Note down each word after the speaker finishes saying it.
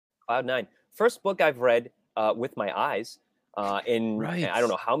Cloud9. First book I've read with my eyes in I don't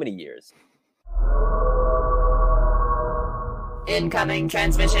know how many years. Incoming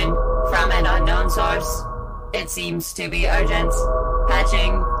transmission from an unknown source. It seems to be urgent.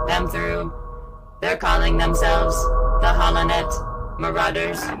 Patching them through. They're calling themselves the HoloNet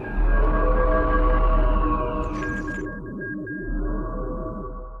Marauders.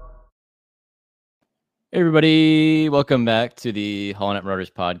 Hey everybody, welcome back to the HoloNet Marauders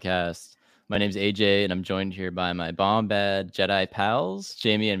podcast. My name's AJ, and I'm joined here by my bomb bad Jedi pals,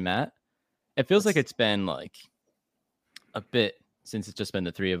 Jamie and Matt. It feels like it's been like a bit since it's just been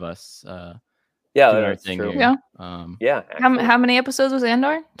the three of us. Yeah, doing our that's thing true. here. Yeah. How many episodes was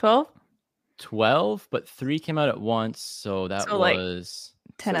Andor? 12? 12, but 3 came out at once, so that So, was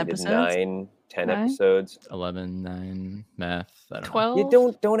 10 So we did episodes? 10 Nine? episodes. 11, 9, math. I don't know. 12?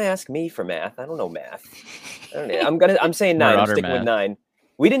 You don't ask me for math. I don't know math. I'm saying 9. I'm Marauder sticking with math. 9.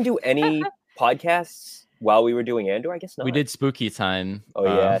 We didn't do any podcasts while we were doing Andor. I guess not. We did Spooky Time. Oh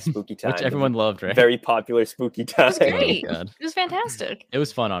yeah, Spooky Time, which everyone loved, right? Very popular Spooky Time. It was great. Oh, God. It was fantastic. It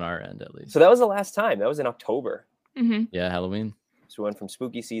was fun on our end, at least. So that was the last time. That was in October. Mm-hmm. Yeah, Halloween. So we went from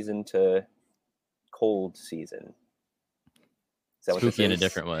spooky season to cold season. Is that what this Spooky in a is?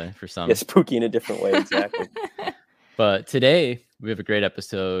 different way for some. Yeah, spooky in a different way, exactly. But today we have a great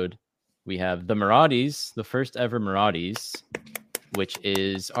episode. We have the Maraudys, the first ever Maraudys, which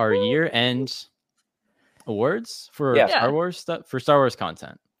is our year-end awards for Star Wars stuff, for Star Wars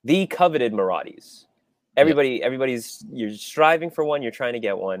content. The coveted Maraudys. Everybody's you're striving for one. You're trying to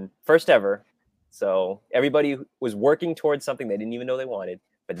get one. First ever. So everybody was working towards something they didn't even know they wanted,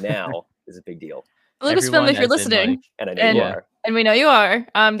 but now is a big deal. Lucasfilm, if you're listening, and I know you are, and we know you are,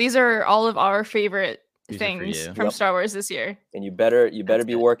 these are all of our favorite things from Yep. Star Wars this year. And you better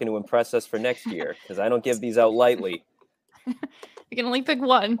be working to impress us for next year, because I don't give these out lightly. You can only pick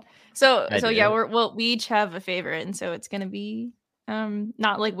one. So I do. yeah, we each have a favorite, and so it's gonna be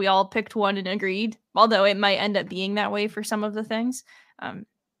not like we all picked one and agreed, although it might end up being that way for some of the things.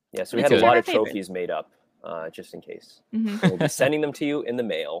 Yeah, so we had a lot of trophies made up, just in case. Mm-hmm. We'll be sending them to you in the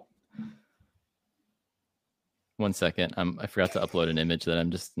mail. 1 second. I forgot to upload an image that I'm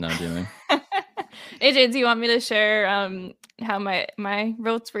just now doing. AJ, do you want me to share how my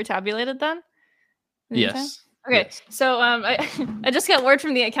votes were tabulated then? Yes. Okay, yes. so I just got word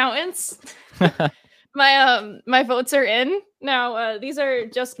from the accountants. My votes are in now. These are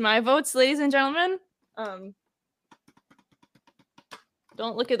just my votes, ladies and gentlemen.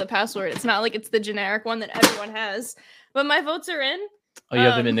 Don't look at the password. It's not like it's the generic one that everyone has. But my votes are in. Oh, you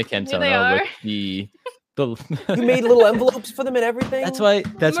have them in the here they Kentono are. with the You made little envelopes for them and everything. That's why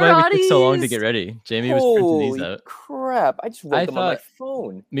we took so long to get ready. Jamie was printing these Holy out. crap! I just wrote them on my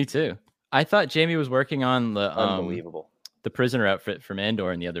phone. Me too. I thought Jamie was working on the Unbelievable. The prisoner outfit from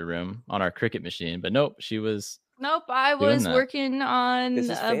Andor in the other room on our cricket machine, but nope, she was. Nope, I was that. working on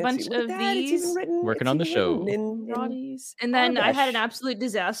a bunch of these. Working on the show. Maraudys. And then I had an absolute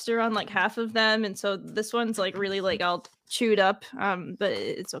disaster on like half of them, and so this one's like really like all chewed up. But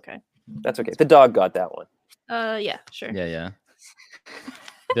it's okay. That's okay. The dog got that one. Yeah, sure. Yeah.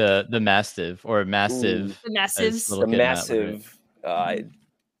 The mastiff or massive. The massives. The massive. My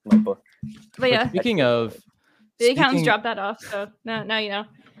book. But yeah. Speaking of. The accountants dropped that off, so now you know.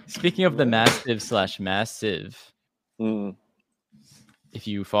 Speaking of the mastiff / massive, if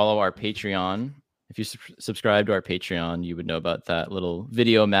you follow our Patreon, if you subscribe to our Patreon, you would know about that little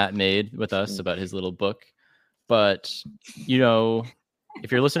video Matt made with us about his little book. But, you know,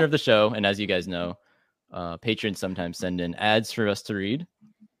 if you're a listener of the show, and as you guys know, patrons sometimes send in ads for us to read.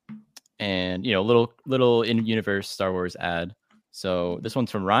 And, you know, little in-universe Star Wars ad. So this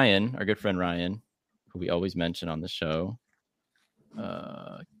one's from Ryan, our good friend Ryan, who we always mention on the show.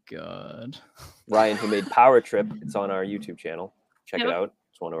 God. Ryan, who made Power Trip. It's on our YouTube channel. Check it out.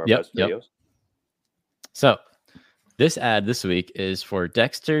 It's one of our best videos. So this ad this week is for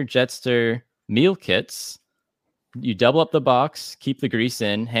Dexter Jetster meal kits. You double up the box, keep the grease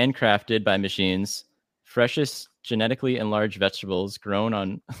in, handcrafted by machines, freshest genetically enlarged vegetables grown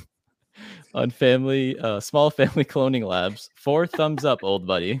on small family cloning labs. 4 thumbs up, old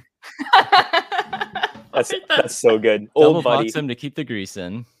buddy. That's so good. Double box them to keep the grease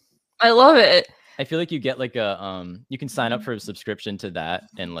in. I love it. I feel like you get like a you can sign up for a subscription to that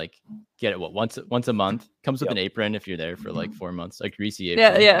and like get it once a month. Comes with an apron if you're there for like 4 months, a greasy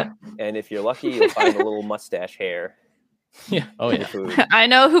apron. Yeah. And if you're lucky, you'll find a little mustache hair. Yeah. Oh yeah. I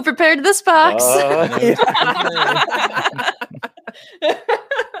know who prepared this box. So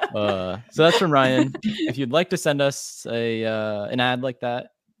that's from Ryan. If you'd like to send us an ad like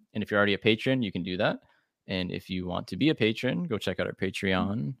that, and if you're already a patron, you can do that. And if you want to be a patron, go check out our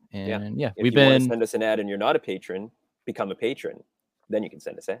Patreon. And yeah, If you want to send us an ad and you're not a patron, become a patron. Then you can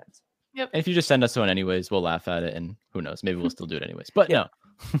send us ads. And if you just send us one anyways, we'll laugh at it, and who knows, maybe we'll still do it anyways. But no.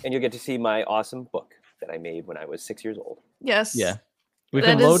 And you'll get to see my awesome book that I made when I was 6 years old. Yes. Yeah. We've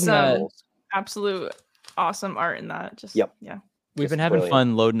been loading that. Absolute awesome art in that. Just Yep. Yeah. We've been having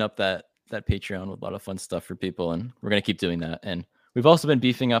fun loading up that Patreon with a lot of fun stuff for people, and we're gonna keep doing that. And we've also been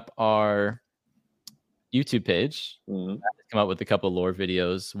beefing up our YouTube page. Come out with a couple of lore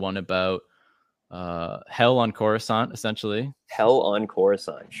videos. One about hell on Coruscant, essentially. Hell on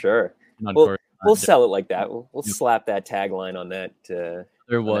Coruscant, sure. We'll sell it like that. We'll slap that tagline on that.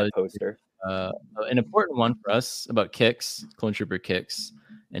 There was that poster. An important one for us about Kix, Clone Trooper Kix,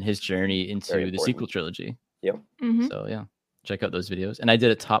 and his journey into the sequel trilogy. Yep. So yeah, check out those videos. And I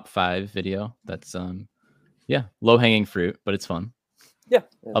did a top 5 video. That's low hanging fruit, but it's fun. Yeah,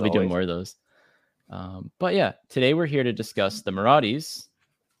 I'll be doing more of those. But yeah, today we're here to discuss the Maraudys.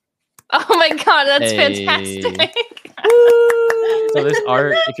 Oh my god, that's fantastic. So this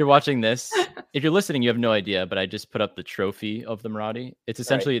art, if you're watching this, if you're listening, you have no idea, but I just put up the trophy of the Maraudy. It's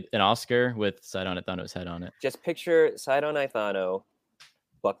essentially an Oscar with Sidon Ithano's head on it. Just picture Sidon Ithano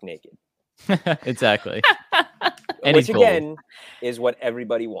buck naked. Exactly. And which again is what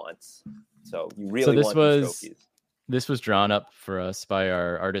everybody wants. So you really want these trophies. This was drawn up for us by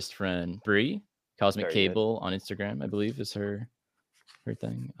our artist friend Bree, Cosmic Cable on Instagram, I believe is her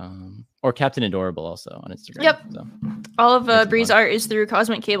thing. Or Captain Adorable also on Instagram. Yep. So, all of Bree's art is through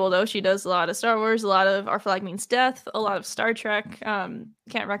Cosmic Cable, though. She does a lot of Star Wars, a lot of Our Flag Means Death, a lot of Star Trek.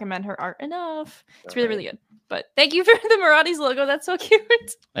 Can't recommend her art enough. It's really, really good. But thank you for the Maraudys logo. That's so cute.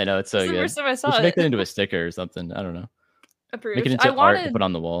 I know, it's so good. The first time I saw we should make that into a sticker or something. I don't know. Approved. Make it into art to put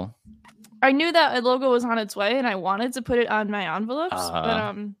on the wall. I knew that a logo was on its way, and I wanted to put it on my envelopes,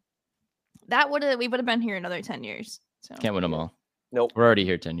 but we would have been here another 10 years. So. Can't win them all. Nope. We're already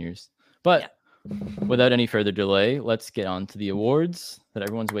here 10 years. But without any further delay, let's get on to the awards that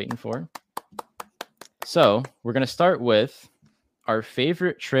everyone's waiting for. So we're going to start with our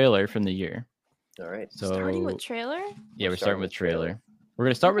favorite trailer from the year. All right. So starting with trailer? Yeah, we're starting with trailer. We're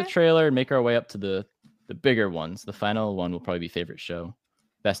going to start with trailer and make our way up to the bigger ones. The final one will probably be favorite show.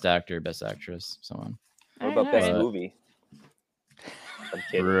 Best actor, best actress, so on. What about best movie? I'm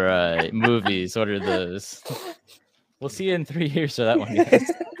kidding. Right. Movies. What are those? We'll see you in 3 years for that one,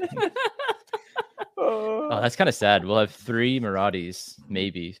 guys. Oh, that's kind of sad. We'll have 3 Maraudys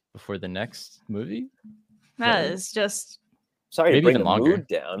maybe before the next movie. That is just sorry to bring the mood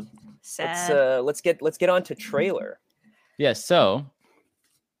down. Sad. Let's get on to trailer. Yeah, so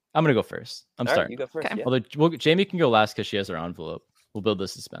I'm gonna go first. I'm starting. You go first. Okay. Yeah. Although Jamie can go last because she has her envelope. We'll build the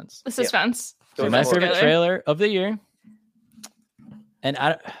suspense. The suspense. So my favorite trailer of the year, and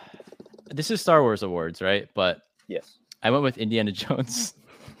this is Star Wars awards, right? But yes, I went with Indiana Jones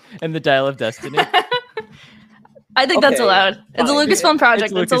and the Dial of Destiny. I think that's allowed. It's a Lucasfilm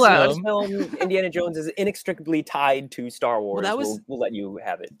project. It's allowed. Indiana Jones is inextricably tied to Star Wars. Well, we'll let you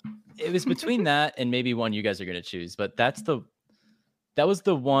have it. It was between that and maybe one you guys are going to choose, but that was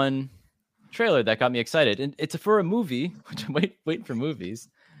the one trailer that got me excited, and it's for a movie, which I'm waiting for movies.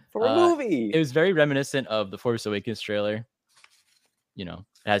 For a movie, it was very reminiscent of the Force Awakens trailer. You know,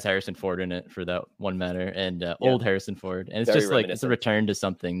 it has Harrison Ford in it for that one matter, and old Harrison Ford, and it's very just like it's a return to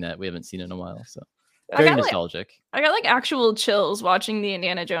something that we haven't seen in a while. So very nostalgic. I got like actual chills watching the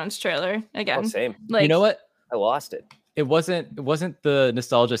Indiana Jones trailer again. Oh, same. Like, you know what? I lost it. It wasn't the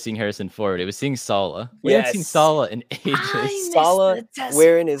nostalgia seeing Harrison Ford. It was seeing Sala. We haven't seen Sala in ages. Sala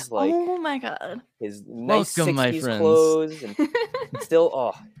wearing his oh my god, his nice 60s clothes, and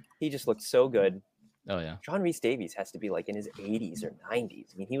still, he just looked so good. Oh yeah. John Rhys Davies has to be like in his 80s or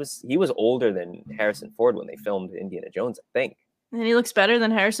 90s. I mean, he was older than Harrison Ford when they filmed Indiana Jones, I think. And he looks better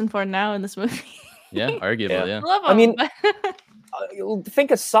than Harrison Ford now in this movie. Yeah, arguably. Yeah. Love him. I mean,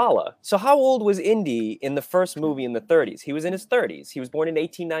 think of Sala. So how old was Indy in the first movie in the 30s? He was in his 30s. He was born in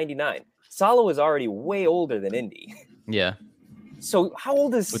 1899. Sala was already way older than Indy. Yeah. So how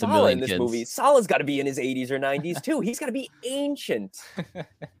old is Sala in this movie? Sala's got to be in his 80s or 90s too. He's got to be ancient.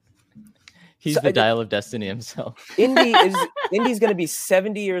 He's the Dial of Destiny himself. Indy's going to be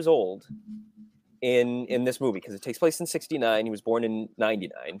 70 years old in this movie because it takes place in 69. He was born in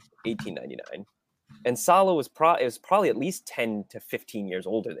 1899. And Sala was probably at least 10 to 15 years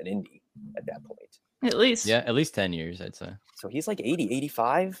older than Indy at that point. At least. Yeah, at least 10 years, I'd say. So he's like 80,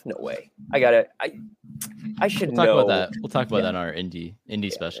 85? No way. I should know. Talk about that. We'll talk about that in our Indy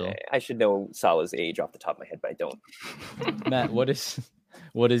special. I should know Sala's age off the top of my head, but I don't. Matt, what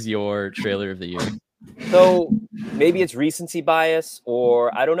is your trailer of the year? So maybe it's recency bias,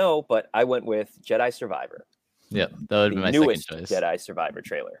 or I don't know, but I went with Jedi Survivor. Yep, that would be The my newest second choice. Jedi Survivor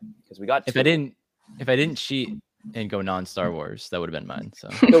trailer, because we got If two. I didn't cheat and go non-Star Wars, that would have been mine. So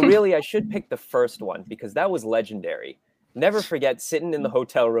really, I should pick the first one because that was legendary. Never forget sitting in the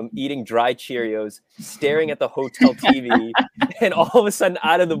hotel room eating dry Cheerios, staring at the hotel TV, and all of a sudden,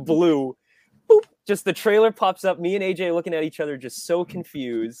 out of the blue, boop, just the trailer pops up. Me and AJ looking at each other, just so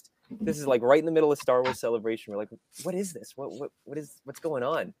confused. This is like right in the middle of Star Wars Celebration. We're like, "What is this? What's going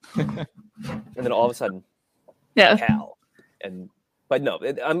on?" And then all of a sudden, Yeah. Cal. But no,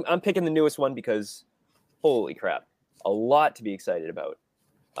 I'm picking the newest one because, holy crap, a lot to be excited about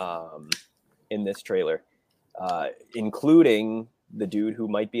in this trailer. Including the dude who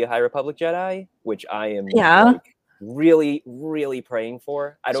might be a High Republic Jedi, which I am like, really, really praying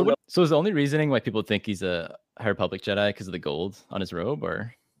for. I don't know. So is the only reasoning why people think he's a High Republic Jedi because of the gold on his robe,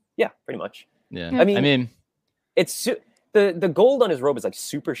 or? Yeah, pretty much. Yeah. I mean it's the gold on his robe is like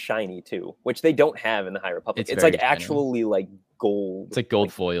super shiny too, which they don't have in the High Republic. It's like actually like gold. It's like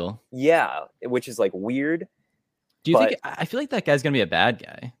gold foil. Yeah, which is like weird. Do you think? I feel like that guy's gonna be a bad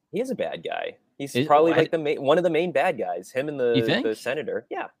guy. He is a bad guy. He's probably like one of the main bad guys. Him and the senator.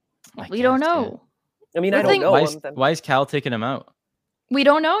 Yeah. We don't know. I mean, I don't know. Why is Cal taking him out? We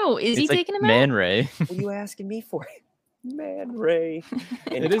don't know. Is he taking him out? Man Ray. What are you asking me for? Man Ray.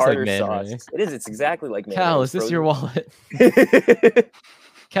 In it tartar is like sauce. Ray. It is. It's exactly like Man Cal, Ray. is this your wallet?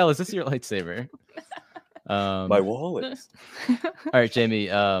 Cal, is this your lightsaber? My wallet. All right, Jamie.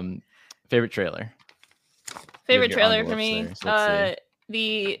 Favorite trailer. Favorite trailer for me.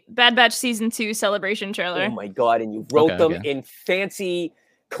 The Bad Batch Season 2 celebration trailer. Oh my god, and you wrote them in fancy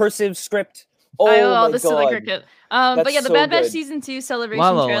cursive script. Oh my god. The silly cricket. But yeah, the Bad Batch Season 2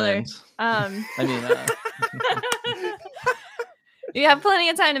 celebration trailer. I mean, you have plenty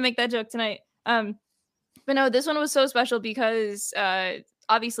of time to make that joke tonight. But no, this one was so special because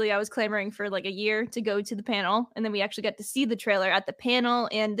obviously I was clamoring for like a year to go to the panel, and then we actually got to see the trailer at the panel.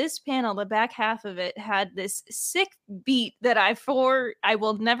 And this panel, the back half of it, had this sick beat that I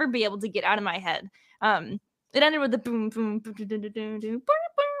will never be able to get out of my head. It ended with the boom boom boom boom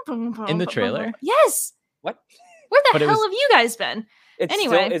boom boom in the trailer. Yes. What? Where the hell have you guys been?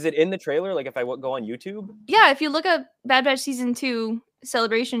 Anyway, is it in the trailer? Like if I go on YouTube? Yeah, if you look up Bad Batch Season 2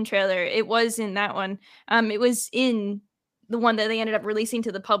 celebration trailer, it was in that one. It was in the one that they ended up releasing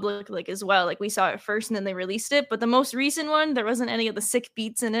to the public like as well. Like we saw it first and then they released it. But the most recent one, there wasn't any of the sick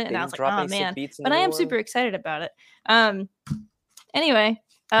beats in it. And I was like, oh man. But I am super excited about it. Anyway,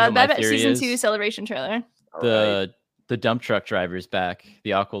 Bad Batch Season 2 celebration trailer. The dump truck driver's back.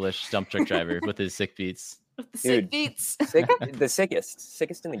 The Aqualish dump truck driver with his sick beats. With the sick beats. The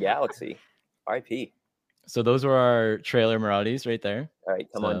sickest in the galaxy. R.I.P. So those were our trailer Maraudys right there. All right,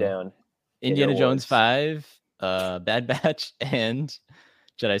 come on down. Indiana Jones 5, Bad Batch, and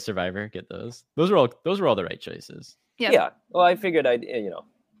Jedi Survivor. Get those. Those were all the right choices. Yeah. Well, I figured I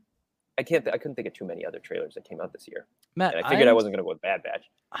couldn't think of too many other trailers that came out this year. Matt, and I figured I wasn't gonna go with Bad Batch.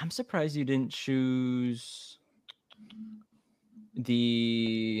 I'm surprised you didn't choose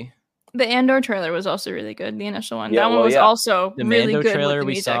the Andor trailer was also really good. The initial one. That one was also the really Mando good. Trailer with the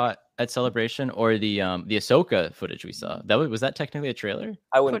we music. saw at Celebration, or the Ahsoka footage we saw. Was that technically a trailer?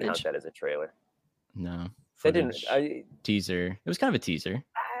 I wouldn't count that as a trailer. No. That didn't. Teaser. It was kind of a teaser.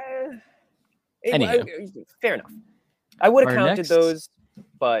 Fair enough. I would have counted those,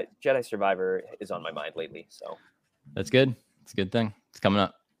 but Jedi Survivor is on my mind lately. So that's good. It's a good thing. It's coming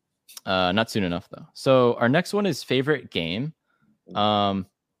up. Not soon enough though. So our next one is favorite game.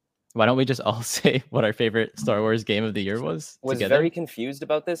 Why don't we just all say what our favorite Star Wars game of the year was? Was very confused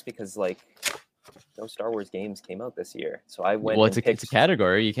about this because like no Star Wars games came out this year. So I went. Well, it's a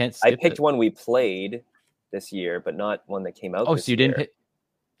category. You can't. I picked one we played this year, but not one that came out. Oh, so you didn't pick.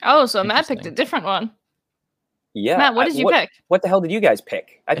 Oh, so Matt picked a different one. Yeah, Matt, what did you pick? What the hell did you guys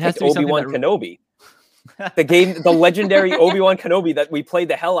pick? I picked Obi-Wan Kenobi. The legendary Obi-Wan Kenobi that we played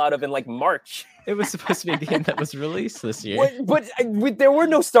the hell out of in like March. It was supposed to be a game that was released this year. But there were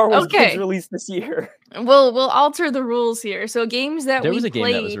no Star Wars games released this year. We'll alter the rules here. So games that there was a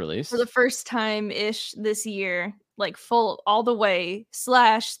game that was released for the first time-ish this year, like full all the way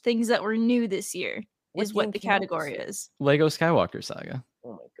 / things that were new this year is what the category is. Lego Skywalker Saga.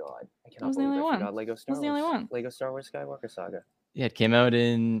 Oh my god. I cannot was the only one. Lego Star Wars. The only one. Lego Star Wars Skywalker Saga. Yeah, it came out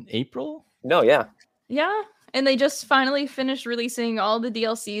in April. No, yeah. Yeah, and they just finally finished releasing all the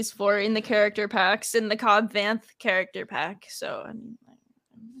DLCs for in the character packs in the Cobb Vanth character pack. So I mean,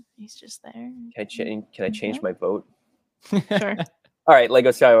 he's just there. Can I change my vote? Sure. All right,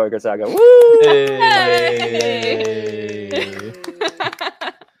 Lego Skywalker Saga. Woo! Hey!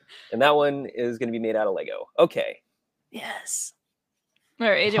 And that one is going to be made out of Lego. Okay. Yes. All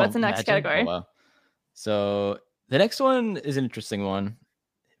right, AJ, what's the next imagine. category? Oh, wow. So the next one is an interesting one.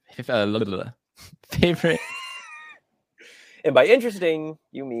 Favorite. And by interesting,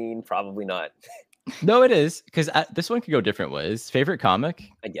 you mean probably not. No, it is, because this one could go different ways. Favorite comic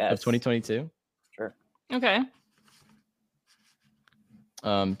I guess. of 2022. Sure. Okay.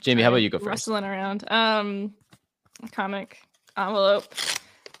 Jamie, how about you go first? Rustling around. Comic envelope.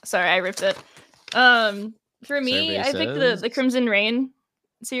 Sorry, I ripped it. For me, Survey I picked says- the Crimson Rain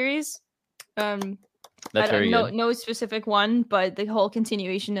series. That's very good. No specific one, but the whole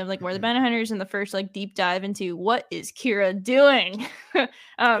continuation of like where the Banner Hunters and the first like deep dive into what is Kira doing.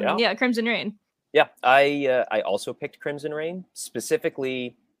 Yeah, Crimson Rain. Yeah, I also picked Crimson Rain.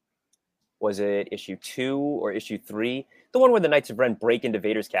 Specifically, was it issue 2 or issue 3? The one where the Knights of Ren break into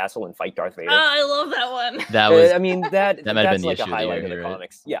Vader's castle and fight Darth Vader. Oh, I love that one. That was. I mean, That might have that's been the like a issue of the highlight year, of the you're right.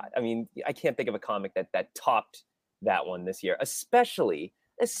 comics. Yeah, I mean, I can't think of a comic that topped that one this year. Especially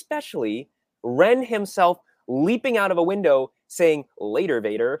Ren himself leaping out of a window saying, "Later,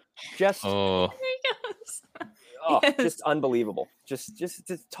 Vader." Just Oh, There he goes. Yes. just unbelievable. Just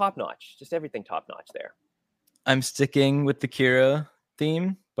top notch. Just everything top notch there. I'm sticking with the Kira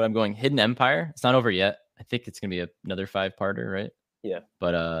theme, but I'm going Hidden Empire. It's not over yet. I think it's gonna be another 5-parter, right? Yeah.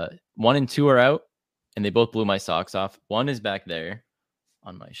 But 1 and 2 are out, and they both blew my socks off. 1 is back there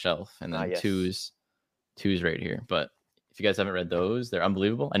on my shelf, and then Yes. 2's right here. But if you guys haven't read those, they're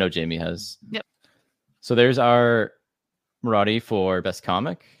unbelievable. I know Jamie has. Yep. So there's our Maraudy for best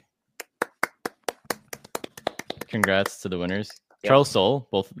comic. Congrats to the winners. Yep. Charles Soule,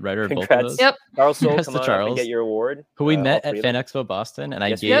 both writer of both of Congrats. those. Yep. Charles Soule, Congrats come to on up and Charles, get your award. Who we met all at three of Fan them. Expo Boston, and I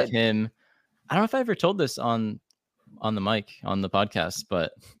Yes, we gave did. him. I don't know if I ever told this on the mic on the podcast,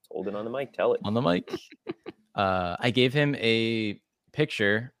 but Hold it on the mic. Tell it. on the mic, I gave him a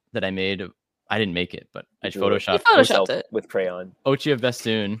picture that I made. I didn't make it, but I Drew it. You photoshopped photoshopped Yourself it. with crayon. Ochi of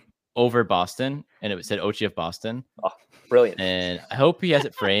Bastoon over Boston, and it said Ochi of Boston. Brilliant. And I hope he has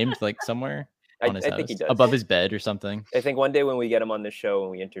it framed like somewhere I on his think house, he does. above his bed or something. I think one day when we get him on the show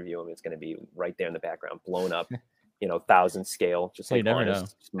and we interview him, it's going to be right there in the background, blown up, 1,000 scale, just You like never on his- know.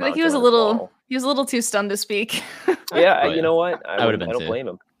 just I think he mounted was a on his little wall. too stunned to speak. Yeah, Oh, you yeah. know what? I would've been I don't too. blame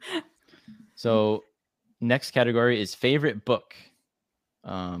him. So next category is favorite book.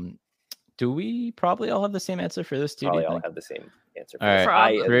 Do we probably all have the same answer for this too? Probably do you all think? have the same answer. For All this.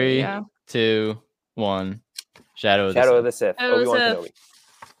 right, Probably, 3, yeah. 2, 1. Shadow of the Shadow Sith. of the Sith. Shadow of the Obi-Wan Sith.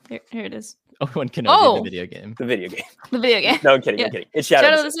 Kenobi. Here it is. Obi-Wan Kenobi, Oh! the video game. The video game. The video game. No, I'm kidding. Yeah. I'm kidding. It's Shadow,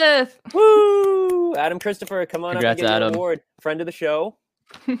 Shadow of of the the Sith. Sith. Woo! Adam Christopher, come on Congrats, up and get Adam. your award. Friend of the show.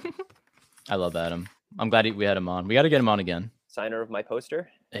 I love Adam. I'm glad we had him on. We got to get him on again. Signer of my poster.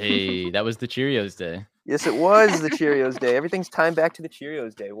 Hey, that was the Cheerios day. Yes, it was the Cheerios day. Everything's timed back to the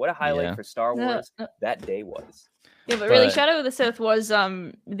Cheerios day. What a highlight Yeah. for Star Yeah. Wars that day was. Yeah, but really, But- Shadow of the Sith was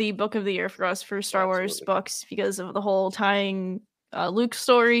the book of the year for us for Star Wars Absolutely. books because of the whole tying Luke's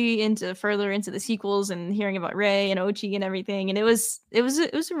story further into the sequels and hearing about Rey and Ochi and everything. And it was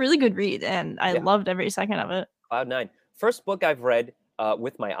a really good read, and I Yeah. loved every second of it. Cloud9. First book I've read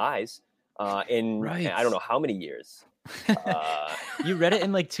with my eyes in Right. I don't know how many years. You read it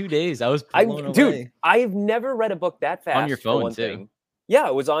in like 2 days. I was I blown away. dude, I've never read a book that fast. On your for phone, one too. thing. Yeah,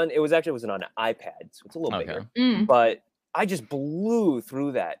 it was on an iPad, so it's a little Okay. bigger. Mm. But I just blew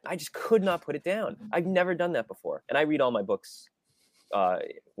through that. I just could not put it down. I've never done that before. And I read all my books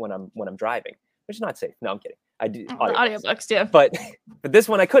when I'm driving, which is not safe. No, I'm kidding. I do Audiobooks, yeah. But this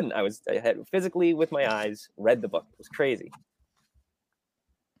one I couldn't. I had physically with my eyes read the book. It was crazy. It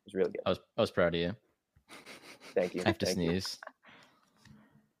was really good. I was proud of you. Thank you. I have to Thank you. sneeze.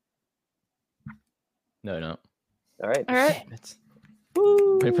 No. All right. All right. It's,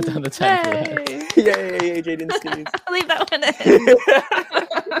 Woo! let me put down the time for that. Yay. Yay, AJ didn't sneeze. Leave that one in.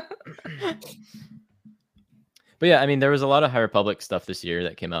 But yeah, I mean, there was a lot of High Republic stuff this year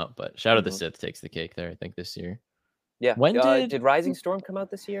that came out, but Shadow of the Mhm. Sith takes the cake there, I think, this year. Yeah. When did Rising Storm come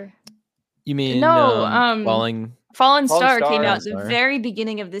out this year? You mean No, Falling? Fallen Fallen Star came Star. out Star. the very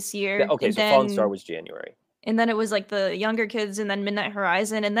beginning of this year. Yeah, okay, and so Fallen then- Star was January. And then it was like the younger kids, and then Midnight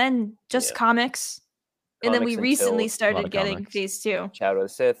Horizon, and then just Yeah. comics. And then we Comics recently until started of getting comics. phase 2. Shadow of the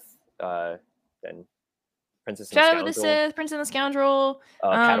Sith, then Princess and Shadow of the Scoundrel. Sith, Prince and the Scoundrel,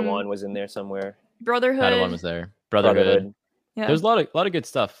 Padawan was in there somewhere. Brotherhood. Padawan was there. Brotherhood. Yeah. There's a lot of good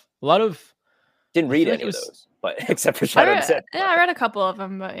stuff. A lot of Didn't read feel like any it of was- those, but except for I Shadow of read, the Sith. yeah, I read a couple of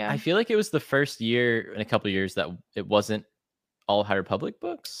them, but yeah. I feel like it was the first year in a couple of years that it wasn't all High Republic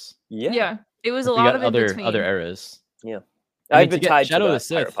books. Yeah. It was a We lot got of in other between. eras. I mean, I've to been get tied Shadow of to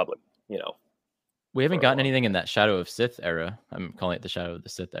the the High Sith- Republic, We haven't for a gotten long anything in time. that Shadow of Sith era. I'm calling it the Shadow of the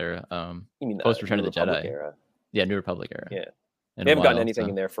Sith era. You mean Post Return New of the Republic Jedi. era? Yeah, New Republic era. Yeah. In We a haven't gotten while, anything so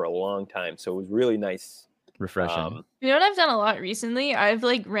in there for a long time, so it was really nice. refreshing. You know what I've done a lot recently? I've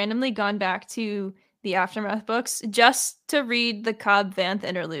like randomly gone back to the Aftermath books just to read the Cobb Vanth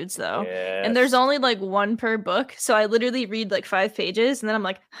interludes though. And there's Yes. only like one per book. So I literally read like 5 pages and then I'm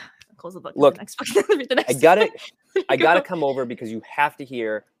like, close the book. Look, the next book. Read the next I gotta come over because you have to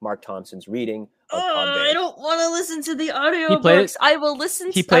hear Mark Thompson's reading of Cobb I Vanth. don't want to listen to the audio He played books. it- I will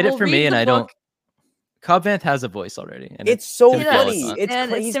listen. He I played will it for read me, and the I book. don't. Cobb Vanth has a voice already, and It's so Timothy funny. Olyphant. It's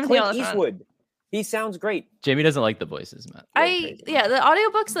And it's he's Timothy Clint Olyphant. Eastwood. He sounds great. Jamie doesn't like the voices, Matt. The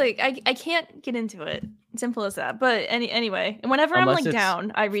audiobooks, like I can't get into it. Simple as that. But anyway, whenever Unless I'm like it's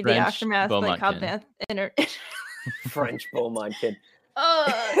down, I read French the Aftermath, like Cobb Beaumontkin. Vanth French Beaumont kid.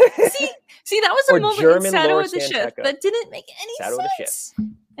 See, that was a Or moment German in Shadow Lord of the Ship Santeca. that didn't make any Shadow of the Ship. sense. No,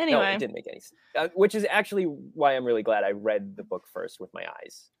 Anyway, it didn't make any sense. Which is actually why I'm really glad I read the book first with my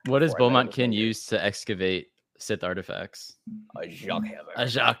eyes. What does before I read it with my Beaumontkin ears. use to excavate Sith artifacts? A Jacques hammer. A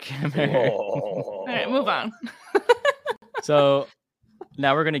Jacques hammer. all right, move on. So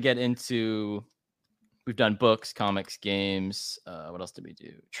now we're gonna get into. We've done books, comics, games. What else did we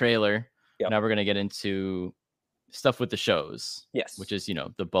do? Trailer. Yep. Now we're gonna get into stuff with the shows. Yes. Which is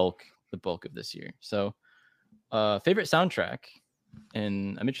the bulk of this year. So, favorite soundtrack,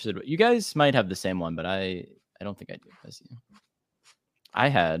 and I'm interested. You guys might have the same one, but I don't think I do. As you, I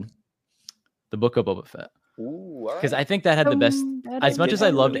had the Book of Boba Fett because I think that had the best. As much as I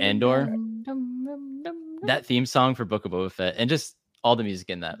loved Andor, that theme song for Book of Boba Fett and just all the music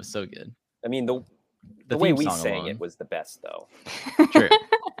in that was so good. I mean, the way theme we song sang alone. it was the best, though. True.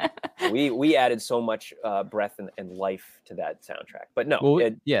 We added so much breath and life to that soundtrack. But no,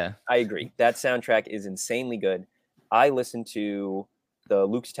 Well, yeah. I agree. That soundtrack is insanely good. I listen to the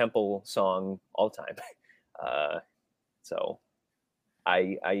Luke's Temple song all the time. So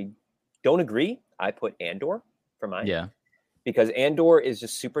I don't agree. I put Andor for mine. Yeah. Because Andor is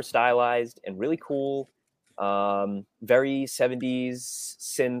just super stylized and really cool. Very 70s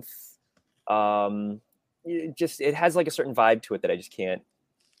synth. It has like a certain vibe to it that I just can't.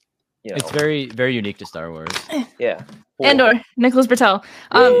 It's very, very unique to Star Wars. Yeah. Andor, Nicholas Bertel.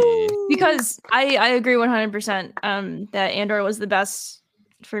 Yay. Because I agree 100% that Andor was the best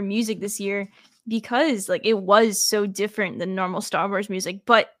for music this year because like it was so different than normal Star Wars music,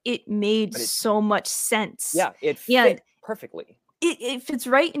 but it made so much sense. Yeah, it fit perfectly. It fits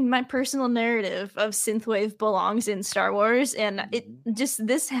right in my personal narrative of synthwave belongs in Star Wars, and it just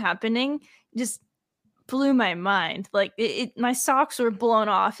this happening just blew my mind. Like my socks were blown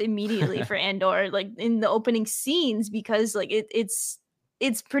off immediately for Andor, like in the opening scenes, because like it's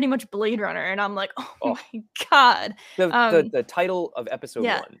pretty much Blade Runner, and I'm like, oh my god. The title of episode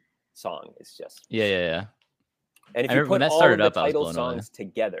 1 song is just yeah. And if I you remember when put that all started of the up, I was title blown songs away.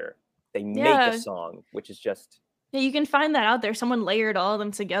 together, they make a song, which is just you can find that out there. Someone layered all of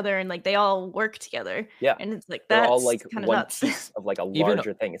them together, and like they all work together. Yeah, and it's like they're that's all like kind of one nuts. piece of like a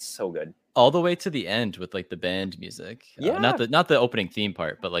larger thing. It's so good. All the way to the end with like the band music. Yeah, not the opening theme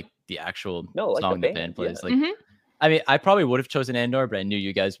part, but like the actual song the band plays. Yeah. Like, I mean, I probably would have chosen Andor, but I knew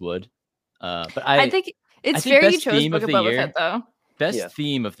you guys would. But I think it's fair you chose Book of Boba Fett though. Best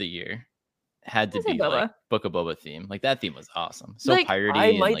theme of the year had to be like Book of Boba theme. Like that theme was awesome. So like, piratey.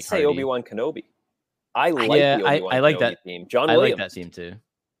 I might and, say Obi-Wan Kenobi. I like the Obi-Wan I like Kenobi that theme. John I Williams. like that theme too.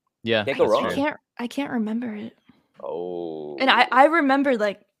 Yeah, can't go wrong. I can't remember it. Oh, and I remember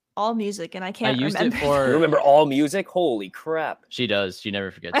like all music, and I can't remember. You remember all music? Holy crap! She does. She never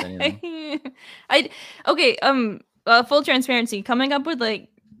forgets anything. Full transparency. Coming up with like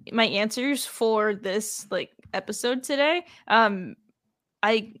my answers for this like episode today.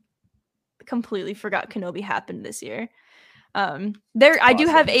 I completely forgot Kenobi happened this year. I do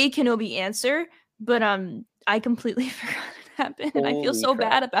have a Kenobi answer, but I completely forgot it happened, and I feel so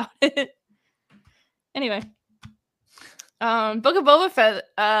bad about it. Anyway, Book of Boba Fett.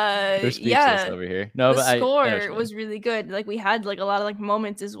 We're speechless over here. No, the but score was really good. Like we had like a lot of like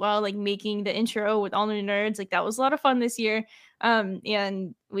moments as well, like making the intro with all new nerds. Like that was a lot of fun this year.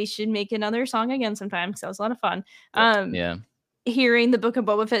 And we should make another song again sometime because that was a lot of fun. Yeah. Hearing the Book of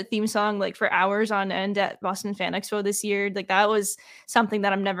Boba Fett theme song like for hours on end at Boston Fan Expo this year, like that was something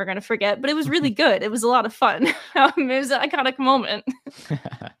that I'm never gonna forget. But it was really good. It was a lot of fun. It was an iconic moment.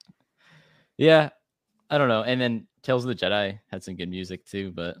 Yeah, I don't know. And then Tales of the Jedi had some good music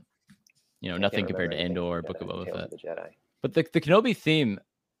too, but nothing compared to Andor or Book of Boba Fett. But the Kenobi theme,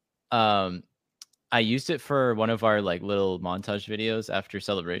 I used it for one of our like little montage videos after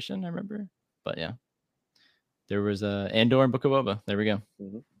Celebration. I remember, but yeah. There was Andor and Book of Boba. There we go.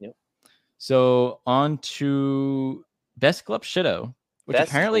 Yep. So on to Best Glup Shido, which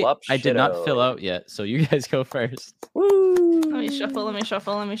Best apparently Glup I did not fill Shido. out yet. So you guys go first. Woo! Let me shuffle.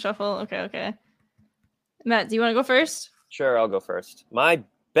 Okay. Matt, do you want to go first? Sure, I'll go first. My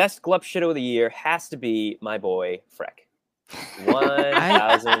best Glup Shido of the year has to be my boy Freck.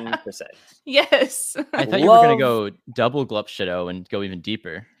 1000%. Yes. I thought you were gonna Love- go double Glup Shido and go even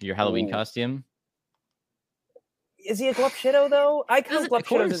deeper. Your Halloween Ooh. costume. Is he a Glup Shido though? I count Of Glup Shidos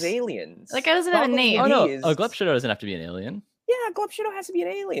course. as aliens. That guy doesn't have a Goggles name. Oh no, McGee a Glup Shido doesn't have to be an alien. Yeah, Glup Shido has to be an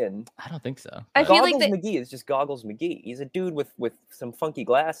alien. I don't think so. I but feel like Goggles McGee is just Goggles McGee. He's a dude with some funky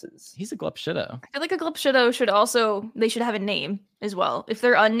glasses. he's a Glup Shido. I feel like a Glup Shido should also they should have a name as well. If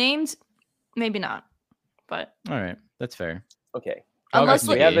they're unnamed, maybe not. But All right, that's fair. Okay. Unless, Goggles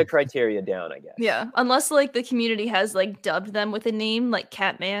We like- have McGee. the criteria down, I guess. yeah, unless like the community has like dubbed them with a name like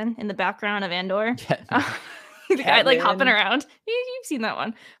Catman in the background of Andor. Yeah. The guy like hopping Catman. around. You've seen that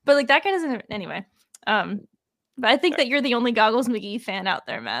one. But like that guy doesn't anyway. But I think that you're the only Goggles McGee fan out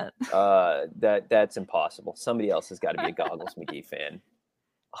there, Matt. That's impossible. Somebody else has got to be a Goggles McGee fan.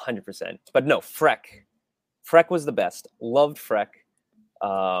 100%. But no, Freck. Freck was the best. Loved Freck.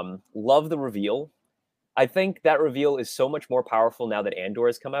 Love the reveal. I think that reveal is so much more powerful now that Andor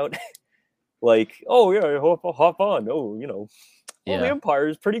has come out. Like, oh yeah, hop on. Oh, the Yeah. Empire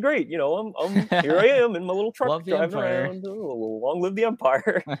is pretty great. I'm here. I am in my little truck Love the driving Empire. around. Oh, long live the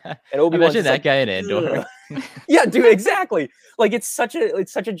Empire. And Obi-Wan's Imagine just that like, guy in Andor. "Ugh." Yeah, dude, exactly. Like it's such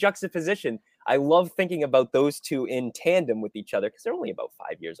a juxtaposition. I love thinking about those two in tandem with each other because they're only about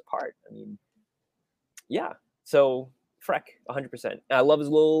 5 years apart. I mean, yeah. So Freck, 100%. I love his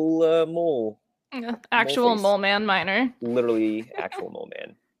little mole. Yeah, actual face. mole man minor. Literally, actual mole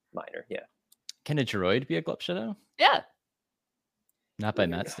man minor. Yeah. Can a droid be a Glup Shido? Yeah. Not by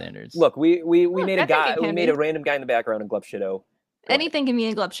Matt standards. Look, we Look, made I a think guy. it We can made be. a random guy in the background in Glup Shido. Go ahead. Anything can be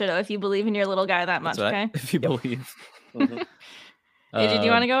a Glup Shido if you believe in your little guy that much, That's what okay? if you Yep. believe. Mhm. AJ, do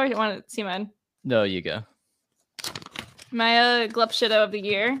you want to go or do you want to see mine? No, you go. My Glup Shido of the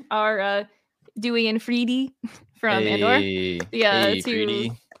year are Dewey and Freedy from Andor. Yeah, hey, to-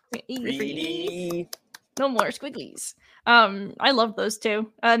 Greedy. Hey, Greedy. No more squigglies. I love those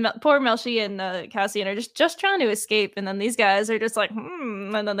two. Poor Melshi and Cassian are just trying to escape, and then these guys are just like,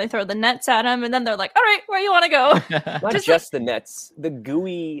 and then they throw the nets at them, and then they're like, all right, where you want to go? Not Just just the nets, the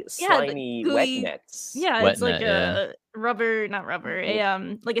gooey, Yeah, the slimy, gooey- wet nets. Yeah, Wet it's like net, a rubber, not rubber,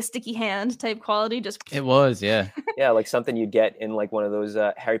 a like a sticky hand type quality. Just It was, yeah. Yeah, like something you'd get in like one of those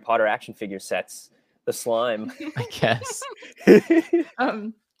Harry Potter action figure sets. The slime. I guess.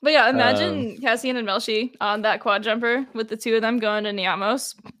 But yeah, imagine Cassian and Melshi on that quad jumper with the two of them going to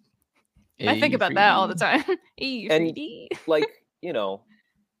Niamos. I think Hey, about that all the Greedy. time. Hey, And- Freedy. Like,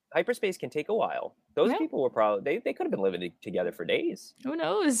 hyperspace can take a while. Those Yeah. people were probably they could have been living together for days. Who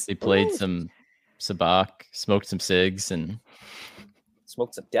knows? They played Ooh. some sabak, smoked some cigs, and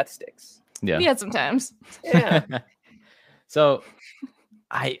Smoked some death sticks. yeah. We had some times. Yeah. So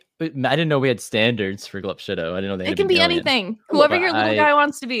I didn't know we had standards for Glup Shido. I didn't know they had It to can be an alien. anything. Whoever but your little I- guy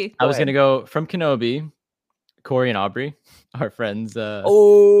wants to be. I was Go gonna go from Kenobi, Corey and Aubrey, our friends.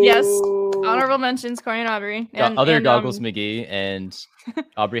 Oh Yes. Honorable mentions, Corey and Aubrey. And, other and, Goggles McGee, and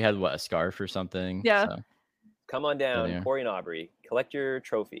Aubrey had what, a scarf or something. Yeah. so, Come on down, Brilliant. Corey and Aubrey. Collect your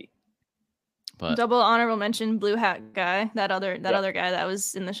trophy. but double honorable mention, blue hat guy. That other Yep. other guy that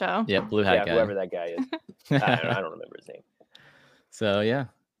was in the show. yeah, blue hat Yeah, guy. whoever that guy is. I don't remember his name. So yeah,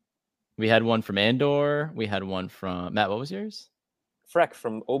 we had one from Andor. We had one from Matt. What was yours? Freck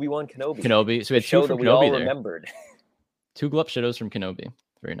from Obi-Wan Kenobi. Kenobi. So we The had show two that from we all Kenobi there. remembered. 2 Glup Shidos from Kenobi.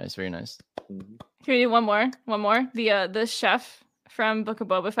 Very nice. Very nice. Mhm. Can we do one more? One more. The chef from Book of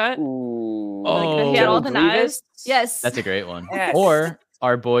Boba Fett. Ooh. Oh. He had all the General knives. Grievous? Yes. That's a great one. Yes. Or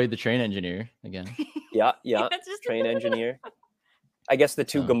our boy, the train engineer, again. Yeah, yeah. That's just- Train engineer. I guess the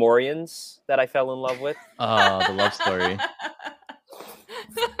 2 Oh. Gamorreans that I fell in love with. Oh, the love story.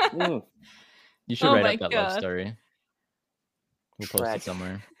 Mm, You should Oh write my up that love God. story. We'll post it Tragic.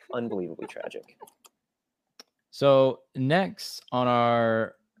 somewhere. unbelievably tragic. So next on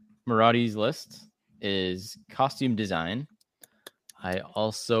our Maraudys list is costume design. I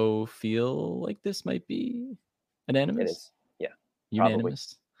also feel like this might be unanimous. It is. Yeah. probably.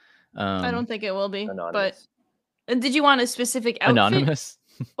 Unanimous. I don't think it will be. But Anonymous. and did you want a specific outfit, anonymous.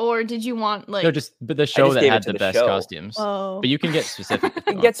 or did you want like? No, just but the show just that gave it had to the the best show. costumes. Oh. But you can get specific. if You you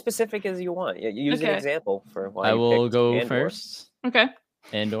can want. get specific as you want. Yeah, you use an Okay. example for why I you will picked go Andor. first. Okay.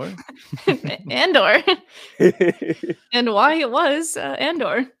 Andor. Andor. And why it was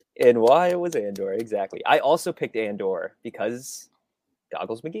Andor. And why it was Andor, exactly. I also picked Andor because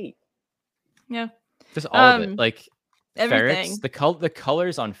Goggles McGee. Yeah. Just all of Um, it. Like everything. Ferrex, the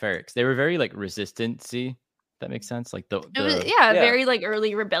colors on Ferrex, they were very like resistant-y. That makes sense. Like It was, very like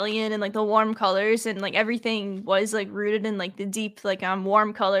early rebellion and like the warm colors and like everything was like rooted in like the deep like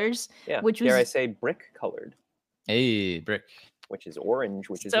warm colors. Yeah. Which dare I was say brick colored, hey brick. which is orange,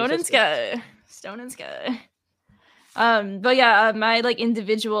 which is Stone and resistant. Sky. Stone and Sky. But yeah, my like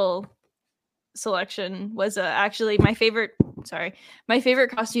individual selection was actually my favorite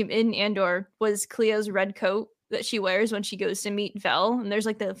costume in Andor was Cleo's red coat that she wears when she goes to meet Vel, and there's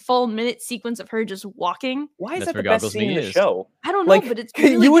like the full minute sequence of her just walking. Why is That's that the where best Goggles scene in the Me is. show? I don't know, Like, but it's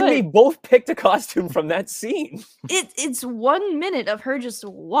really you good. and me both picked a costume from that scene. It's 1 minute of her just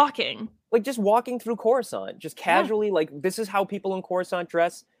walking. Like just walking through Coruscant, just casually. Like this is how people in Coruscant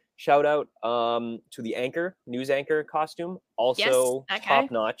dress. Shout out to the news anchor costume, also that guy.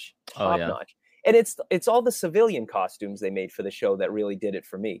 top notch. Oh, yeah. And it's all the civilian costumes they made for the show that really did it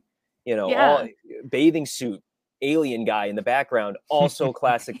for me. You know, Yeah. all bathing suit, alien guy in the background, also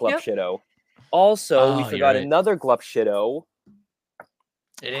classic Glup Shido. Also, we Oh, forgot you're right. another Glup Shido,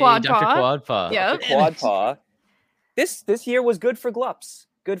 Hey, Quad Dr. Paw. Quadpaw. Yeah. Dr. Quadpaw. This year was good for Glups.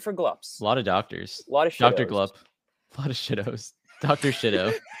 Good for Glups. A lot of doctors. A lot of Dr. Shidos. Glup. A lot of shitos. Dr.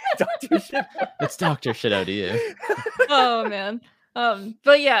 Shido. Dr. Shido. It's Dr. Shido to you. Oh man.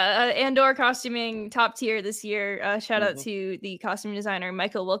 But yeah, Andor costuming top tier this year. Shout out to the costume designer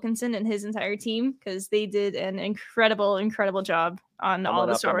Michael Wilkinson and his entire team because they did an incredible job on Come all on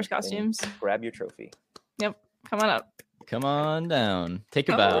the up Star Wars and costumes. Grab your trophy. Yep, come on up. Come on down. Take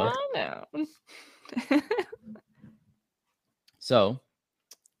a Come bow. on down. So,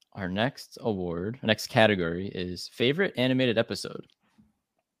 our next category is favorite animated episode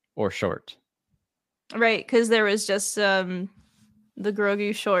or short. Right, because there was just the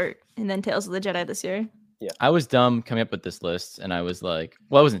Grogu short and then Tales of the Jedi this year. Yeah. I was dumb coming up with this list, and I was like,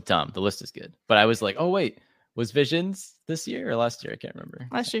 well, I wasn't dumb. The list is good. But I was like, oh, wait, was Visions this year or last year? I can't remember.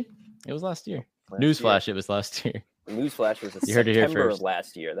 Last year. It was last year. Last Newsflash, year. it was last year. Newsflash was You heard it here September first. of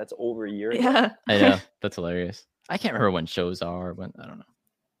last year. That's over a year ago. Yeah. I know. That's hilarious. I can't remember when shows are. I don't know.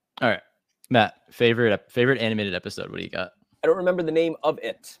 All right. Matt, favorite animated episode. What do you got? I don't remember the name of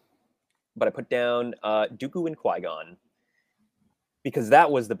it, but I put down Dooku and Qui-Gon because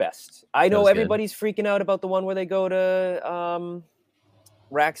that was the best. I know was good. everybody's freaking out about the one where they go to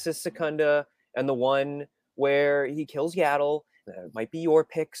Raxus Secunda and the one where he kills Yaddle. It might be your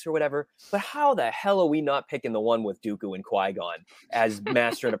picks or whatever, but how the hell are we not picking the one with Dooku and Qui-Gon as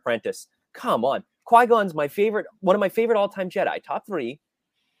Master and Apprentice? Come on. Qui-Gon's one of my favorite all-time Jedi, top 3.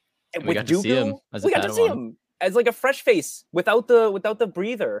 And We with got to Dooku, see him as a we got to see Padawan. him as like a fresh face without the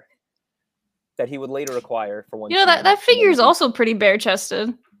breather that he would later acquire for one. You know, scene. that figure is also pretty bare-chested.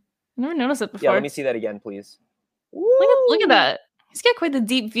 I never noticed it before. Yeah, let me see that again, please. Look at that. He's got quite the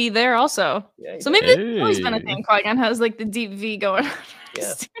deep V there also. Yeah, So maybe it's always Hey. been a thing. Qui-Gon has like the deep V going on.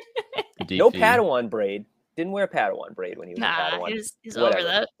 Yeah. Deep No V. Padawan braid. Didn't wear Padawan braid when he was a Nah, Padawan. he's over Whatever.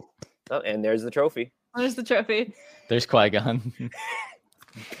 that. Oh, and there's the trophy. There's the trophy. There's Qui-Gon.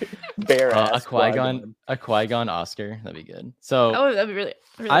 Bare a ass Qui-Gon Oscar. That'd be good. So Oh, that'd be really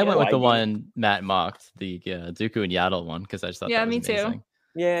I good. went with the Qui-Gon. one Matt mocked, the Dooku and Yaddle one, because I just thought Yeah, that was me too. amazing.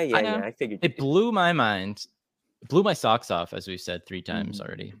 Yeah, I know. I figured. It blew my mind, blew my socks off, as we've said 3 times Mm-hmm.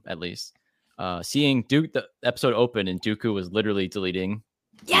 already, at least. Seeing the episode open and Dooku was literally deleting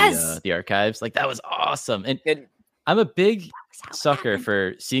the archives, like that was awesome. And It- I'm a big sucker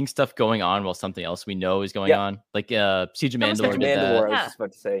for seeing stuff going on while something else we know is going Yeah. on. Like Siege of That was Mandalore such did a Mandalore, I that. was Yeah. just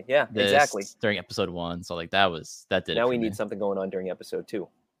about to say. Yeah, This exactly. during episode 1. So like that did it. Now for we me. need something going on during episode 2.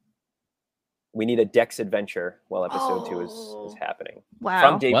 We need a Dex adventure while episode 2 is happening. Wow.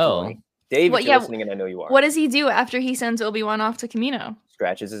 From Dave Well- Filoni. Dave, What- if you're yeah, listening, and I know you are. What does he do after he sends Obi-Wan off to Camino?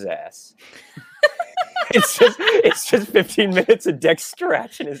 Scratches his ass. it's just 15 minutes of Dex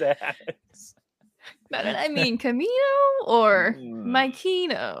scratching his ass. Now, did I mean Camino or Mm. my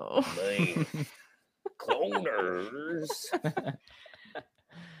Kino? Cloners.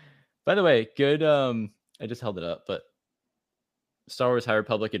 By the way, good. I just held it up, but Star Wars High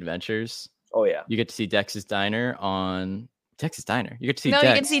Republic Adventures. Oh yeah. You get to see Dex's Diner on Dex's Diner. You get to see No, you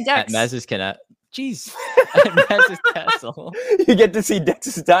Dex get to see at Dex. Maz's Jeez, at Maz's Castle. You get to see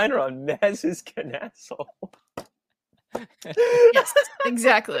Dex's Diner on Maz's Castle. Yes,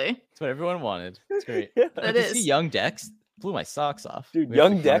 exactly. That's what everyone wanted. It's great. Yeah. That To see is. young Dex blew my socks off. Dude, We have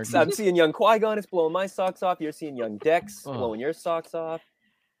young to Dex. guard- I'm seeing young Qui-Gon. It's blowing my socks off. You're seeing young Dex Oh. blowing your socks off.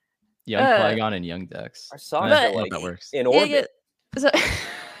 young Qui-Gon and young Dex. Our socks I are don't know if like that works. in Yeah, orbit. so,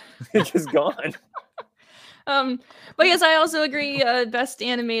 They're just gone. but yes, I also agree. Best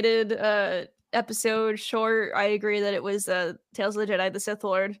animated episode short. I agree that it was Tales of the Jedi: The Sith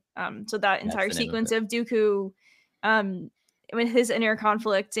Lord. So that entire the name of sequence of Dooku with his inner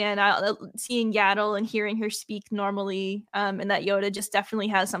conflict, and seeing Yaddle and hearing her speak normally, and that Yoda just definitely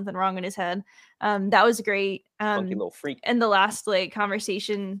has something wrong in his head. That was great. Funky little freak. And the last like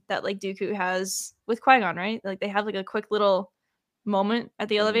conversation that like Dooku has with Qui-Gon, right? Like they have like a quick little moment at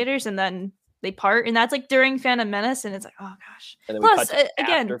the elevators, and then they part, and that's like during Phantom Menace, and it's like, oh gosh. And then Plus, we cut to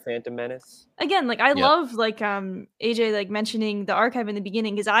again, after Phantom Menace. Again, like I love like AJ like mentioning the archive in the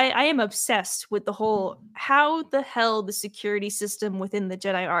beginning, because I am obsessed with the whole how the hell the security system within the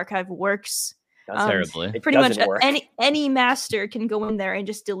Jedi archive works. Terribly. Pretty much any master can go in there and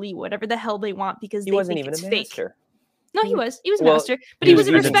just delete whatever the hell they want because he they wasn't think even it's a fake. master. No, he was a Well, master, but he was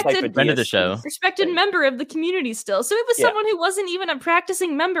a respected friend of the show, respected member of the community still. So it was someone who wasn't even a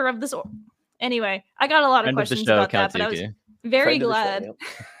practicing member of this. Anyway, I got a lot of questions about that, but I was very glad.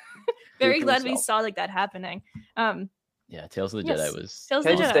 Very glad we saw like that happening. Yeah, Tales of the Jedi was Tales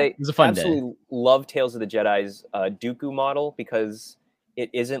of the Jedi. It was a fun Absolutely love Tales of the Jedi's Dooku model, because it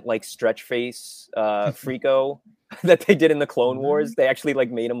isn't like stretch face Freako that they did in the Clone Wars. They actually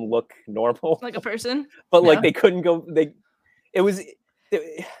like made him look normal, like a person. But like they couldn't go. It was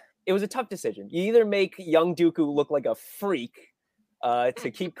a tough decision. You either make young Dooku look like a freak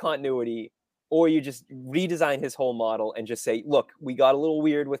to keep continuity, or you just redesign his whole model and just say, look, we got a little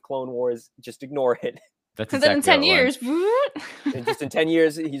weird with Clone Wars. Just ignore it. That's and then in 10 years, and just in 10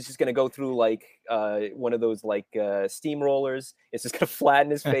 years, he's just going to go through like one of those like steamrollers. It's just going to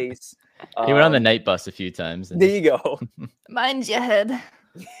flatten his face. He went on the night bus a few times. There you go. Mind your head.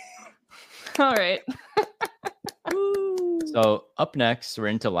 All right. So up next, we're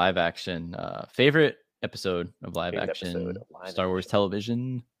into live action. Favorite episode of live action Star Wars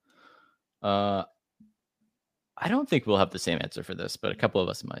television. I don't think we'll have the same answer for this, but a couple of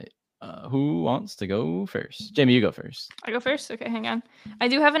us might. Who wants to go first? Jamie, you go first. I go first? Okay, hang on. I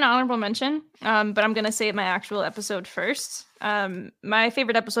do have an honorable mention, but I'm going to say my actual episode first. My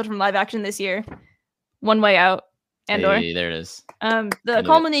favorite episode from live action this year, One Way Out, Andor. Hey, there it is. The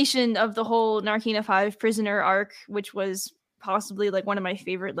culmination of the whole Narkina 5 prisoner arc, which was possibly like one of my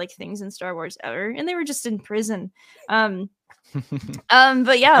favorite like things in Star Wars ever. And they were just in prison.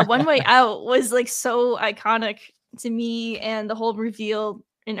 But yeah, One Way Out was like so iconic to me, and the whole reveal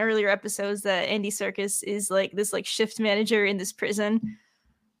in earlier episodes that Andy Serkis is like this like shift manager in this prison,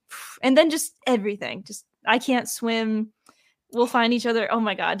 and then just everything, just I can't swim, we'll find each other, oh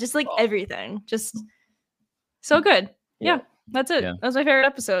my god, just like everything, just so good. Yeah, that's it. That was my favorite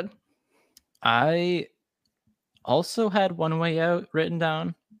episode. I also had One Way Out written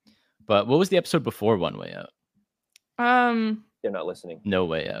down, but what was the episode before One Way Out? They're not listening. No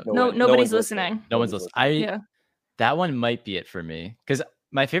Way Out. Nobody's listening. No one's listening. That one might be it for me, because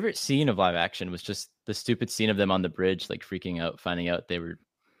my favorite scene of live action was just the stupid scene of them on the bridge, like freaking out, finding out they were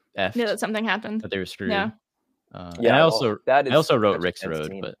effed. Yeah, that something happened. That they were screwed. Yeah. I also wrote Rick's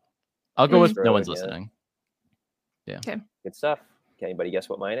Road, but I'll go with No One's Listening. Yeah. Okay. Good stuff. Can anybody guess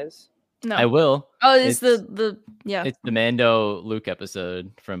what mine is? No. I will. Oh, it's the It's the Mando Luke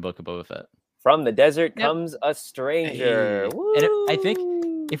episode from Book of Boba Fett. From the desert comes a stranger. Hey. And I think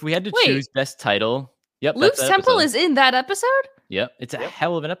if we had to choose best title, Luke's temple is in that episode. Yep, it's a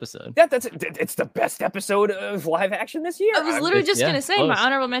hell of an episode. It's the best episode of live action this year. I was literally just gonna say my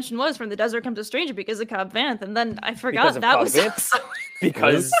honorable mention was From the Desert Comes a Stranger because of Cobb Vanth, and then I forgot that was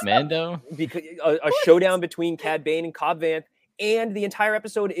because Mando. Because a showdown between Cad Bane and Cobb Vanth, and the entire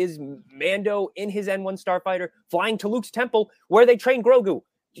episode is Mando in his N1 starfighter flying to Luke's temple where they train Grogu.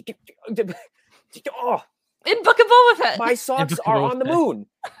 Oh. In Book of Boba Fett. My socks are on the moon.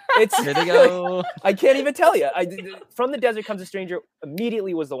 There they go. I can't even tell you. From the Desert Comes a Stranger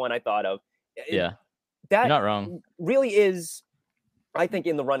immediately was the one I thought of. Yeah, that you're not wrong. Really is, I think,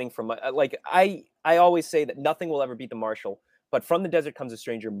 in the running from like I always say that nothing will ever beat the Marshal, but From the Desert Comes a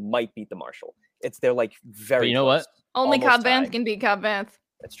Stranger might beat the Marshal. They're like very. But you know close, what? Only Cobb Vanth can beat Cobb Vanth.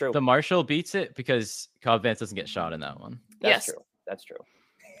 That's true. The Marshal beats it because Cobb Vanth doesn't get shot in that one. That's true. That's true.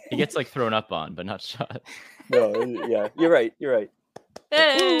 He gets like thrown up on, but not shot. No, yeah, you're right.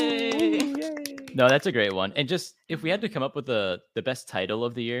 Hey. No, that's a great one. And just if we had to come up with the best title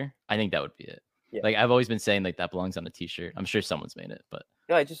of the year, I think that would be it. Yeah. Like I've always been saying, like that belongs on a T-shirt. I'm sure someone's made it, but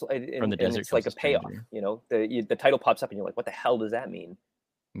yeah, From the Desert it's like a payoff. You know, the title pops up and you're like, what the hell does that mean?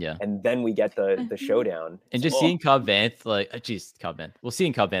 Yeah. And then we get the showdown. And just seeing Cobb Vanth, like, Cobb Vanth. Well,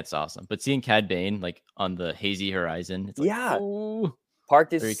 seeing Cobb Vanth's awesome, but seeing Cad Bane like on the hazy horizon, it's like, oh.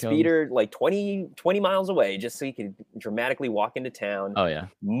 Parked his speeder like 20 miles away just so he could dramatically walk into town. Oh yeah,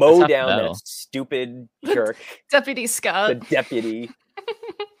 mow down that stupid jerk, Deputy Scott. The deputy.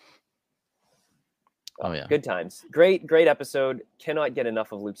 Oh yeah, good times. Great episode. Cannot get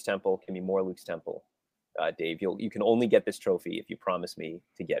enough of Luke's Temple. Can be more Luke's Temple. Dave, you can only get this trophy if you promise me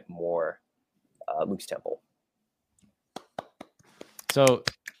to get more Luke's Temple. So,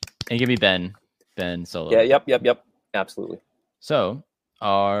 and give me Ben Solo. Yeah, yep. Absolutely. So,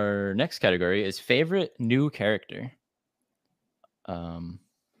 our next category is favorite new character.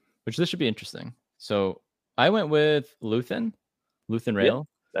 Which this should be interesting. So, I went with Luthen Rail,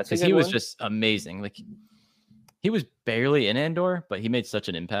 that's because he was just amazing. Like, he was barely in Andor, but he made such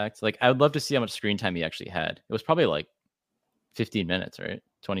an impact. Like, I would love to see how much screen time he actually had. It was probably like 15 minutes, right?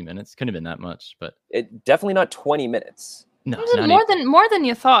 20 minutes. Couldn't have been that much, but it definitely not 20 minutes. No, more than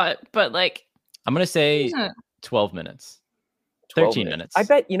you thought, but like I'm gonna say 12 minutes. 13 minutes. I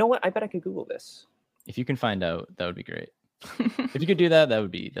bet, you know what? I bet I could Google this. If you can find out, that would be great. If you could do that, that'd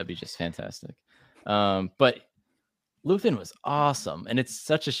be just fantastic. But Luthen was awesome, and it's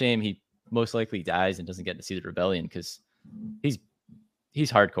such a shame he most likely dies and doesn't get to see the rebellion, because he's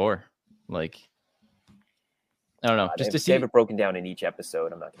hardcore. Like, I don't know. Just to see it broken down in each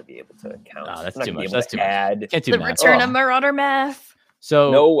episode, I'm not going to be able to count. Oh, that's I'm not too gonna be much. able That's to too add. much. Can't do the math. return of Marauder math.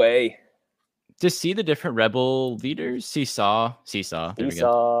 So no way. To see the different rebel leaders, Seesaw, there we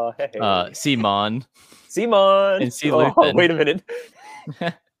go. Hey. Simon, and see Luthen. Wait a minute.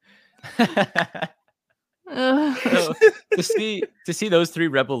 So, to see those three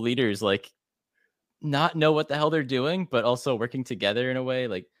rebel leaders like not know what the hell they're doing, but also working together in a way,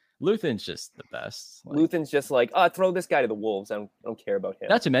 like Luthen's just the best. Like, Luthen's just like, throw this guy to the wolves. I don't care about him.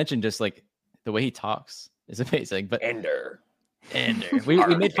 Not to mention just like the way he talks is amazing. But Ender. We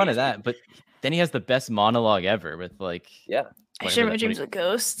made fun of that, but then he has the best monologue ever with like, I share my dreams with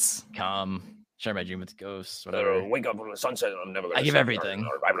ghosts. Share my dream with ghosts. Whatever. Wake up when the sun sets. I'm never gonna I give everything.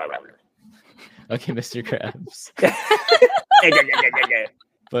 Okay, Mr. Krabs.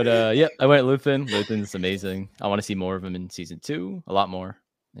 But I went Luthen. Luthen's amazing. I want to see more of him in season 2, a lot more.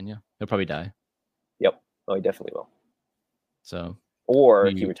 And he'll probably die. Yep. Oh, he definitely will. So, or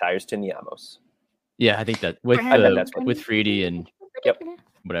he retires to Niamos. Yeah, I think that with Freedy and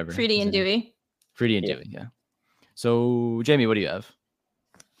whatever. Freedy and Dewey. Dewey, yeah. So, Jamie, what do you have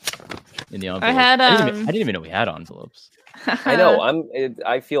in the envelope? I didn't even know we had envelopes. I know.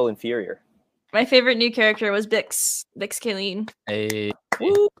 I feel inferior. My favorite new character was Bix Kayleen.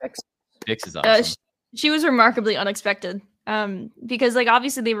 Bix is awesome. She was remarkably unexpected. Because like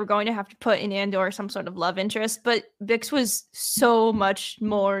obviously they were going to have to put in Andor some sort of love interest, but Bix was so much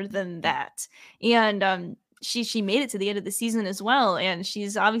more than that. And she made it to the end of the season as well, and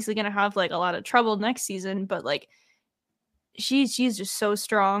she's obviously going to have like a lot of trouble next season, but like she's just so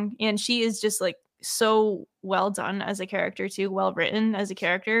strong, and she is just like so well done as a character too, well written as a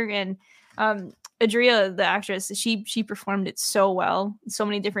character. And Adria, the actress, she performed it so well, so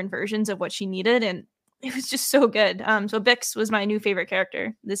many different versions of what she needed, and it was just so good. So Bix was my new favorite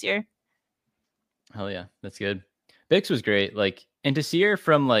character this year. Hell yeah, that's good. Bix was great. Like, and to see her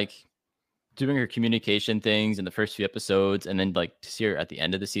from like doing her communication things in the first few episodes, and then like to see her at the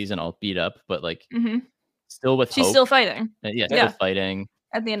end of the season all beat up, but like still with she's hope. Still fighting. Still fighting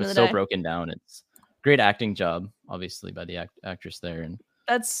at the end of the day. So broken down. It's great acting job, obviously, by the actress there. And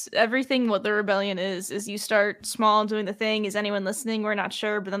that's everything what the rebellion is you start small doing the thing. Is anyone listening? We're not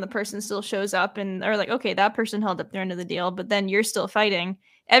sure, but then the person still shows up and they're like, okay, that person held up their end of the deal, but then you're still fighting.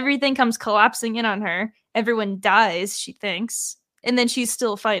 Everything comes collapsing in on her. Everyone dies, she thinks, and then she's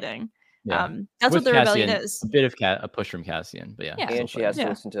still fighting. That's with what the Cassian, rebellion is. A bit of a push from Cassian, but and she has to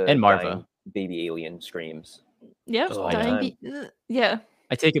listen to Marva baby alien screams. Yeah,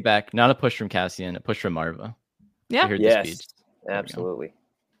 I take it back. Not a push from Cassian, a push from Marva. Yeah, yes, absolutely.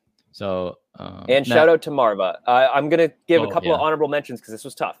 So, and shout out to Marva. I'm gonna give a couple of honorable mentions because this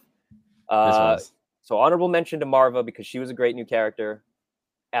was tough. So honorable mention to Marva because she was a great new character.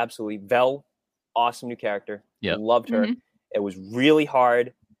 Absolutely, Vel, awesome new character. Yeah, loved her. It was really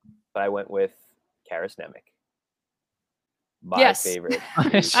hard, but I went with Karis Nemec. My favorite.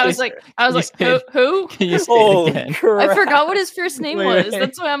 I was like, who? Can you say it again? I forgot what his first name was.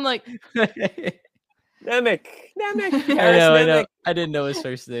 That's why I'm like. Nemec. I know. I didn't know his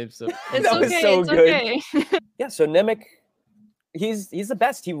first name, so it's that was so good. Yeah, so Nemec, he's the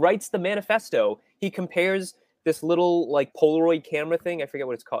best. He writes the manifesto. He compares this little like Polaroid camera thing. I forget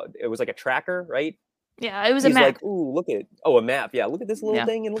what it's called. It was like a tracker, right? Yeah, it was a map. Like, ooh, look at a map. Yeah, look at this little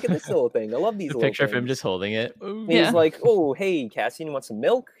thing and look at this little thing. I love these. Little picture things. of him just holding it. He's like, oh, hey, Cassian, you want some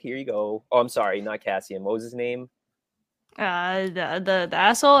milk? Here you go. Oh, I'm sorry, not Cassian. What was his name? The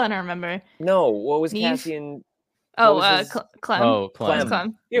asshole. I don't remember. No, what was Neve? Cassian? Clem. Oh,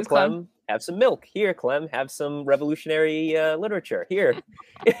 Clem. Here, Clem, have some milk. Here, Clem, have some revolutionary literature. Here,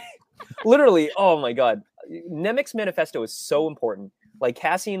 literally. Oh my God, Nemec's manifesto is so important. Like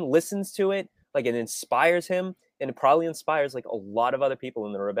Cassian listens to it, like it inspires him, and it probably inspires like a lot of other people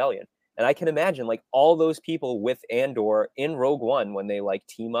in the rebellion. And I can imagine like all those people with Andor in Rogue One when they like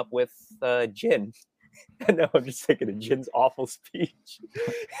team up with Jin. And now I'm just thinking of Jin's awful speech.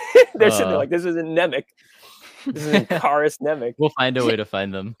 They're sitting there like, this isn't Nemec. This isn't Karis Nemec. We'll find a way to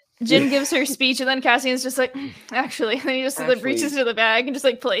find them. Jin gives her speech, and then Cassian's just like, actually, and then he just like reaches into the bag and just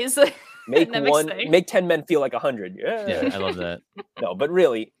like plays. Make 10 men feel like 100. Yeah, I love that. No, but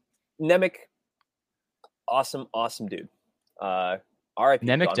really, Nemec, awesome dude. R.I.P.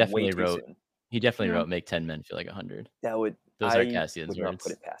 Nemec definitely wrote. Soon. He definitely wrote "Make 10 men feel like 100." That would. Those are Cassian's would words. not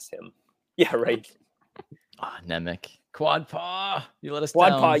put it past him. Yeah, right. Nemec, Quad Paw, you let us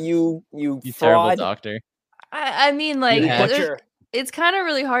Quad down. Paw, you terrible fraud. doctor. I mean, like, butcher. It's kind of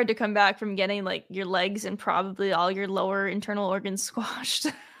really hard to come back from getting like your legs and probably all your lower internal organs squashed.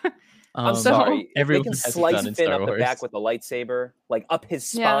 I'm sorry. Everyone they can has slice done in Finn Star up the Wars. back with a lightsaber, like up his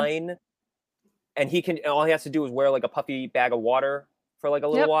spine, and he can. All he has to do is wear like a puffy bag of water for like a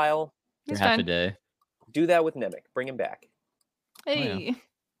little while. For half a day. Do that with Nemec. Bring him back. Hey. Oh, yeah.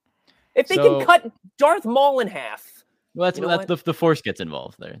 If they can cut Darth Maul in half. Well, that's the Force gets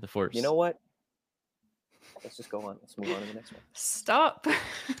involved there. The Force. You know what? Let's just go on. Let's move on to the next one. Stop.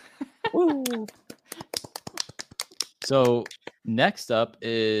 Woo. So next up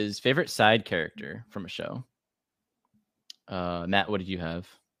is favorite side character from a show. Matt, what did you have?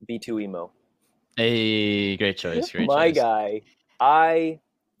 B2 Emo. Hey, great choice. My guy. I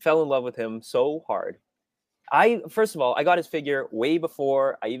fell in love with him so hard. First of all, I got his figure way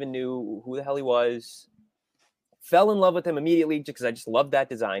before I even knew who the hell he was. Fell in love with him immediately because I just loved that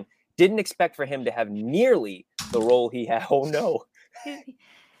design. Didn't expect for him to have nearly the role he had. Oh no.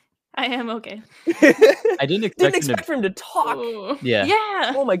 I am okay. I didn't expect for him to talk. Ooh.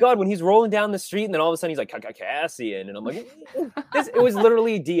 Yeah. Oh my god, when he's rolling down the street and then all of a sudden he's like Cassian, and I'm like, it was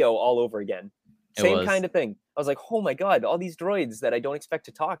literally Dio all over again. Same kind of thing. I was like, oh my god, all these droids that I don't expect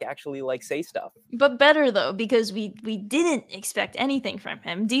to talk actually like say stuff. But better though, because we didn't expect anything from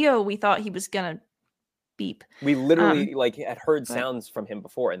him. Dio, we thought he was gonna beep. We literally had heard sounds from him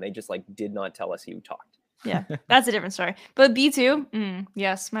before, and they just like did not tell us he talked. Yeah, that's a different story. But B2,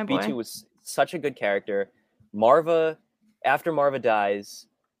 yes, my boy. B2 was such a good character. Marva, after Marva dies,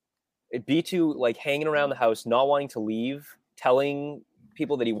 B2 like hanging around the house, not wanting to leave, telling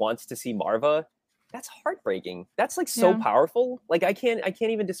people that he wants to see Marva. That's heartbreaking. That's like so powerful. Like I can't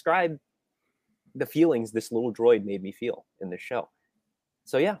even describe the feelings this little droid made me feel in this show.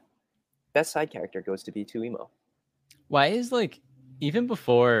 So yeah, best side character goes to B2 Emo. Why is like even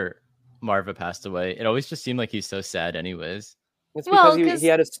before Marva passed away, it always just seemed like he's so sad anyways. It's because he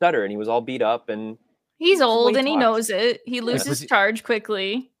had a stutter and he was all beat up and he's old and he knows it. He loses charge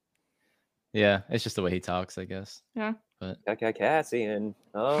quickly. Yeah, it's just the way he talks, I guess. Yeah. But Cassian.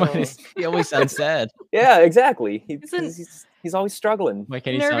 Oh. He always sounds sad. Yeah, exactly. He's always struggling. Why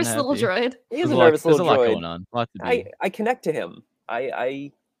can't he nervous sound little happy? droid. He's a nervous little droid. There's a lot going on. I connect to him.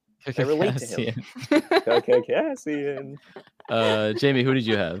 I relate to him. Cassian. Jamie, who did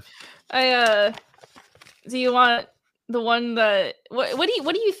you have? Do you want the one that what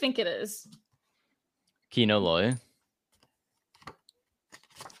do you think it is? Kino Loy.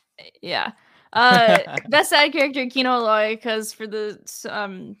 Yeah. Best side character Kino Loy, because for the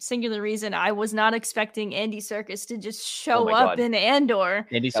singular reason I was not expecting Andy Serkis to just show up in Andor.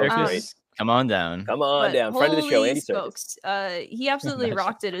 Andy Serkis, come on down. Come on down. Friend of the show, Andy Serkis. He absolutely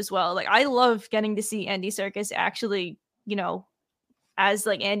rocked it as well. Like I love getting to see Andy Serkis actually, as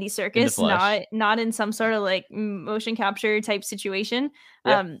like Andy Serkis, not in some sort of like motion capture type situation.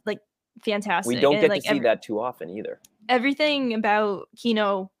 Yeah. Like fantastic. We don't get like, to see that too often either. Everything about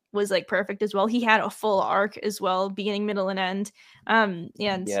Kino was like perfect as well. He had a full arc as well, beginning, middle, and end. And he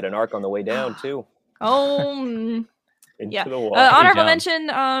had an arc on the way down too. Oh, yeah. The wall. Honorable mention,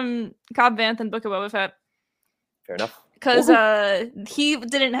 Cobb Vanth and Book of Boba Fett. Fair enough. Because he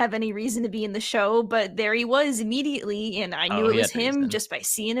didn't have any reason to be in the show, but there he was immediately, and I knew it was him just by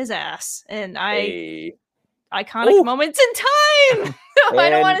seeing his ass. And iconic moments in time. I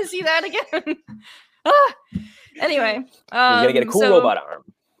don't want to see that again. Anyway, he's gonna get a cool robot arm.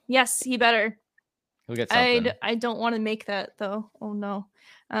 Yes, he better. He'll get something. I don't want to make that though. Oh no.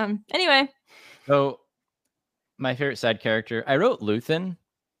 Anyway. So my favorite side character, I wrote Luthen,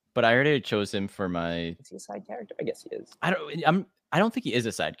 but I already chose him for my. Is he a side character? I guess he is. I don't think he is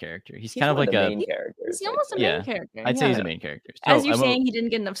a side character. He's kind of like a main character. He's almost a main character. I'd say he's a main character. So as you're saying, he didn't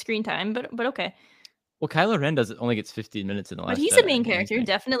get enough screen time, but okay. Well, Kylo Ren only gets 15 minutes in the last. But he's a main character,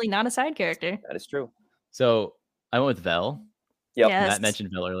 definitely not a side character. That is true. So I went with Vel. Yep. Yes. Matt mentioned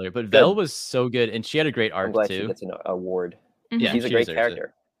Vel earlier, but Vel was so good, and she had a great arc I'm glad too. She gets an award. Mm-hmm. Yeah, she's a great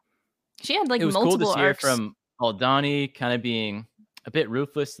character. She had like it was multiple cool to see her arcs. from Aldani kind of being a bit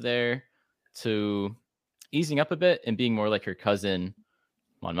ruthless there to easing up a bit and being more like her cousin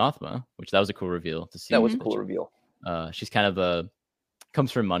Mon Mothma, which that was a cool reveal to see. That was a cool reveal. She's kind of comes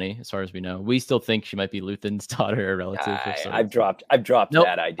from money, as far as we know. We still think she might be Luthen's daughter or relative. I've dropped nope,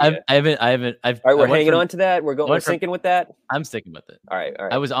 that idea. I haven't. All right, we're hanging on to that. We're sinking with that. I'm sticking with it. All right.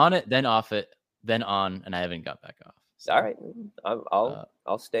 I was on it, then off it, then on, and I haven't got back off. So, all right,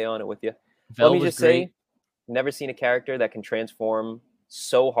 I'll stay on it with you. Vel Let me just great. say, never seen a character that can transform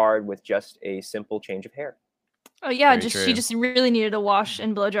so hard with just a simple change of hair. Oh yeah, Very she true. just really needed to wash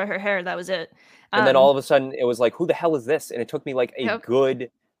and blow dry her hair. That was it. And then all of a sudden, it was like, "Who the hell is this?" And it took me like a good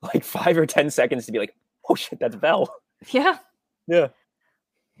 5 or 10 seconds to be like, "Oh shit, that's Vel." Yeah. Yeah.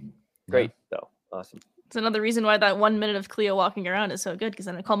 Great though, awesome. It's another reason why that 1 minute of Cleo walking around is so good, because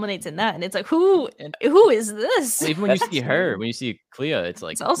then it culminates in that, and it's like, who is this? Even when you see her, when you see Clea, it's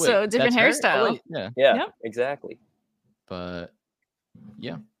like it's also a different hairstyle. Yeah, exactly. But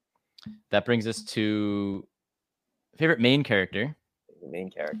yeah, that brings us to favorite main character. The main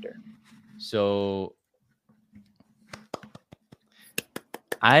character. So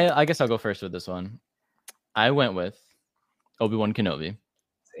I guess I'll go first with this one. I went with Obi-Wan Kenobi.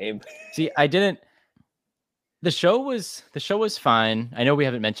 Same. See, I didn't. The show was fine. I know we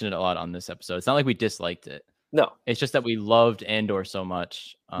haven't mentioned it a lot on this episode. It's not like we disliked it. No, it's just that we loved Andor so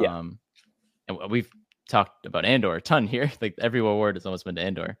much. And we've talked about Andor a ton here. Like every award has almost been to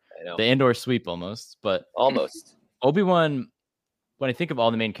Andor. I know. The Andor sweep almost, but almost. Obi-Wan. When I think of all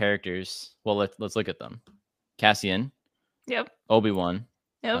the main characters, well, let's look at them. Cassian. Yep. Obi-Wan.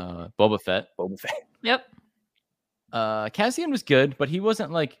 Yep. Boba Fett. Yep. Cassian was good, but he wasn't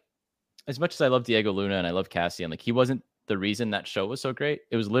like, as much as I love Diego Luna and I love Cassian, like he wasn't the reason that show was so great.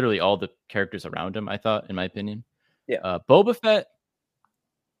 It was literally all the characters around him, I thought, in my opinion. Yeah. Boba Fett,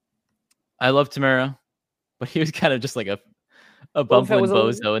 I love Tamara, but he was kind of just like a bumbling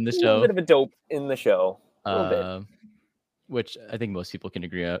bozo in the show. A bit of a dope in the show. A little bit. Which I think most people can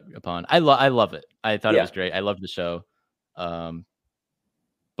agree upon. I love it. I thought it was great. I loved the show. But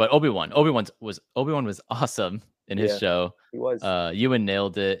Obi-Wan was awesome in his show. He was. Ewan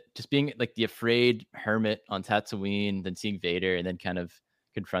nailed it. Just being like the afraid hermit on Tatooine, then seeing Vader, and then kind of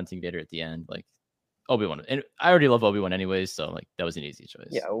confronting Vader at the end. Like Obi-Wan, and I already love Obi-Wan anyways, so like that was an easy choice.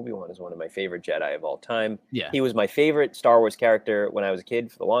 Yeah, Obi-Wan is one of my favorite Jedi of all time. Yeah, he was my favorite Star Wars character when I was a kid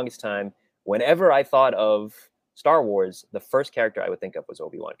for the longest time. Whenever I thought of Star Wars, the first character I would think of was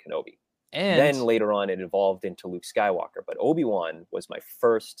Obi-Wan Kenobi. And then later on, it evolved into Luke Skywalker. But Obi-Wan was my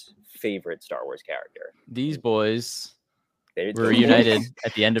first favorite Star Wars character. These boys were reunited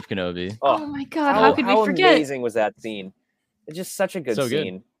at the end of Kenobi. Oh my god, how could we forget? How amazing was that scene? It's just such a good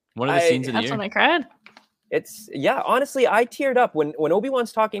scene. Good. One of the scenes of the year. That's when I cried. Honestly, I teared up. When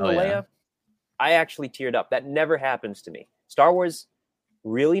Obi-Wan's talking to Leia, I actually teared up. That never happens to me. Star Wars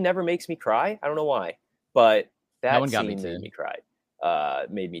really never makes me cry. I don't know why. But that one got scene me too. made me cry.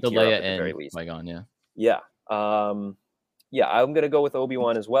 Made me the tear Leia up at the very least. Qui-Gon, yeah. I'm gonna go with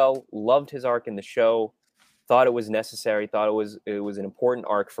Obi-Wan as well. Loved his arc in the show. Thought it was necessary. Thought it was an important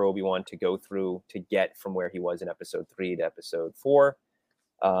arc for Obi-Wan to go through to get from where he was in Episode 3 to Episode 4.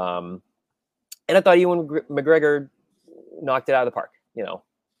 And I thought Ewan McGregor knocked it out of the park. You know.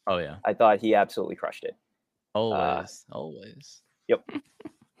 Oh yeah. I thought he absolutely crushed it. Always. Yep.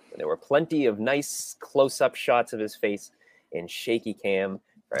 There were plenty of nice close-up shots of his face in shaky cam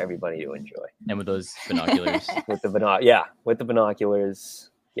for everybody to enjoy. And with those binoculars. with the binoculars.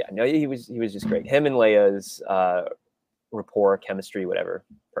 Yeah, no, he was just great. Him and Leia's rapport, chemistry, whatever.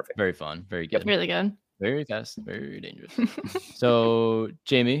 Perfect. Very fun. Very good. Really good. Very fast. Very dangerous. So,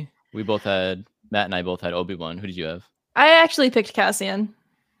 Jamie, Matt and I both had Obi-Wan. Who did you have? I actually picked Cassian.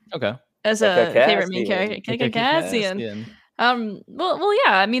 Okay. As a favorite main character. Cassian. Well,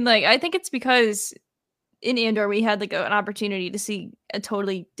 yeah. I mean, like, I think it's because in Andor we had like an opportunity to see a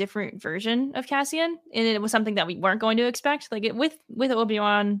totally different version of Cassian, and it was something that we weren't going to expect. Like with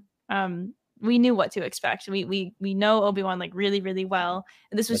Obi-Wan, we knew what to expect. We know Obi-Wan like really, really well,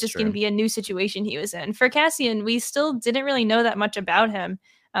 and this was just going to be a new situation he was in. For Cassian, we still didn't really know that much about him,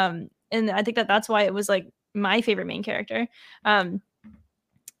 and I think that's why it was like my favorite main character.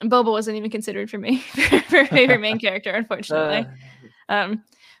 Boba wasn't even considered for me for favorite main character, unfortunately.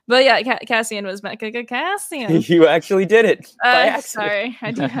 But yeah, Cassian was my Cassian. You actually did it. Sorry,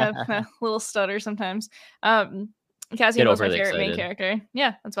 I do have a little stutter sometimes. Cassian was my favorite main character.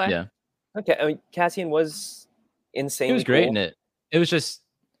 Yeah, that's why. Yeah. Okay, I mean, Cassian was insane. It was great in it. It was just,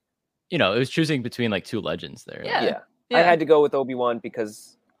 it was choosing between like two legends there. Yeah. I had to go with Obi-Wan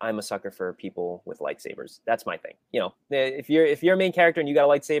because I'm a sucker for people with lightsabers. That's my thing. If you're a main character and you got a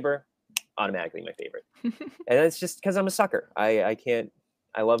lightsaber, automatically my favorite. And it's just because I'm a sucker. I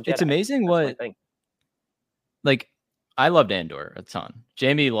love Jedi. It's amazing That's my what thing. like I loved Andor a ton.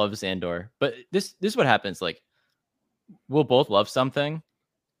 Jamie loves Andor, but this is what happens. Like we'll both love something,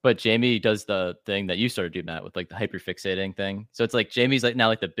 but Jamie does the thing that you sort of do, Matt, with like the hyperfixating thing. So it's like Jamie's like now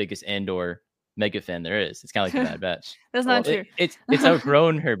like the biggest Andor mega fan there is. It's kind of like the Bad Batch. That's not true. It's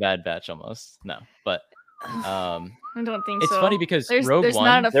outgrown her Bad Batch almost. No, but I don't think it's so. funny because Rogue there's One.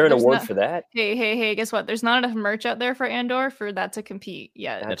 not enough, Is there an there's award not- for that? Hey, guess what? There's not enough merch out there for Andor for that to compete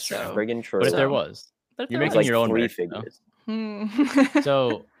yet. That's so. friggin' true. But if there So- was, But if you're there making was- your own 3 merch, you know? figures.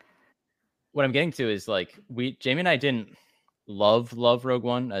 So what I'm getting to is like Jamie and I didn't love Rogue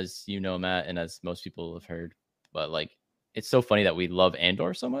One, as you know, Matt, and as most people have heard, but like it's so funny that we love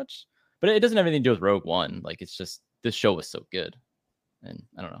Andor so much, but it doesn't have anything to do with Rogue One. Like it's just this show was so good, and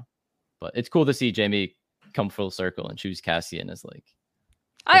I don't know, but it's cool to see Jamie come full circle and choose Cassian as like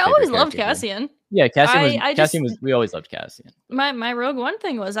I favorite always loved character. Cassian. Yeah, Cassian I was we always loved Cassian. My Rogue One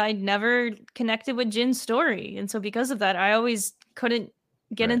thing was I never connected with Jin's story, and so because of that, I always couldn't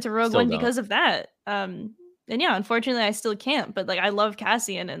get Right. into Rogue Still One don't. because of that. And yeah, unfortunately, I still can't. But like, I love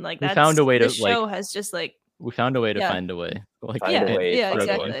Cassian, and like We that's found a way to, this show has just like We found a way to Yeah. find a way. Like Find a way. yeah, find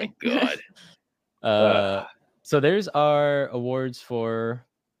a way. exactly. Oh my God. So there's our awards for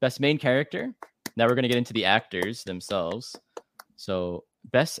best main character. Now we're going to get into the actors themselves. So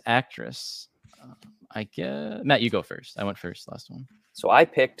best actress, I guess. Matt, you go first. I went first last one. So I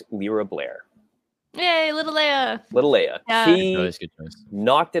picked Lyra Blair. Yay, little Leia. Little Leia. Yeah. She Good choice.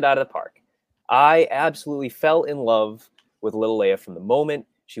 knocked it out of the park. I absolutely fell in love with Little Leia from the moment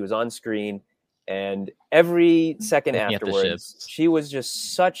she was on screen, and every second Looking at the afterwards, ships. she was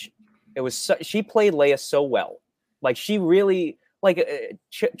just such. She played Leia so well. Like she really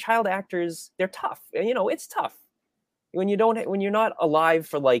child actors. They're tough, and it's tough when you're not alive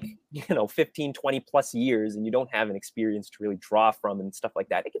for 15, 20 plus years, and you don't have an experience to really draw from and stuff like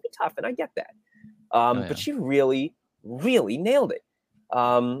that. It can be tough, and I get that. Yeah. But she really, really nailed it.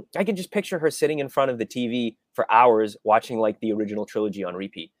 I can just picture her sitting in front of the TV for hours watching the original trilogy on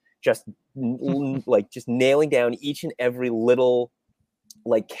repeat, just just nailing down each and every little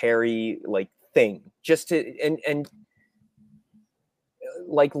Carrie thing, just to and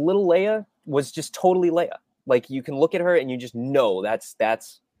little Leia was just totally Leia. You can look at her and you just know that's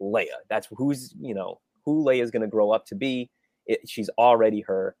Leia. That's who Leia is going to grow up to be. She's already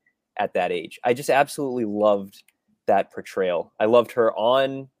her at that age. I just absolutely loved that portrayal. I loved her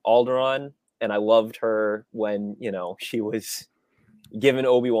on Alderaan, and I loved her when she was giving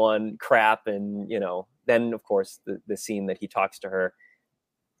Obi-Wan crap, and then of course the scene that he talks to her.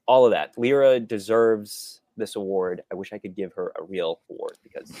 All of that. Lyra deserves this award. I wish I could give her a real award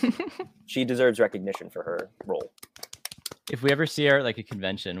because she deserves recognition for her role. If we ever see her at a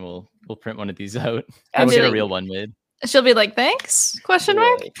convention, we'll print one of these out. And We'll get a like- real one made. She'll be like, "Thanks?" Question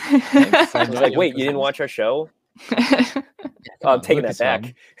mark. Thanks. I was like, wait, you didn't watch our show? I'm taking that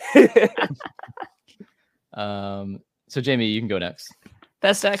back. So Jamie, you can go next.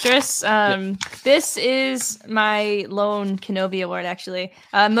 Best actress. This is my lone Kenobi award, actually.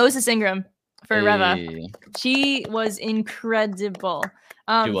 Moses Ingram for Reva. Hey. She was incredible.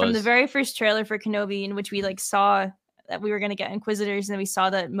 From the was. very first trailer for Kenobi, in which we saw that we were going to get Inquisitors, and then we saw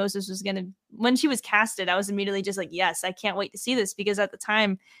that Moses was going to, when she was casted, I was immediately just like, yes, I can't wait to see this, because at the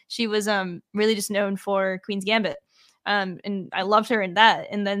time she was really just known for Queen's Gambit. And I loved her in that.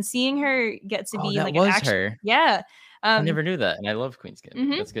 And then seeing her get to be that an was action, her. yeah. I never knew that, and I love Queen's Gambit.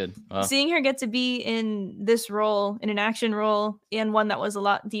 Mhm. That's good. Wow. Seeing her get to be in this role, in an action role, and one that was a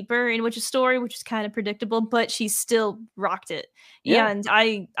lot deeper, in which a story which is kind of predictable, but she still rocked it. Yeah. And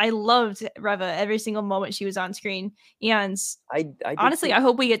I loved Reva every single moment she was on screen. And I did honestly, too. I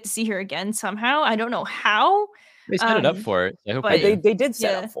hope we get to see her again somehow. I don't know how. They set it up um, for it. I hope but we do. They did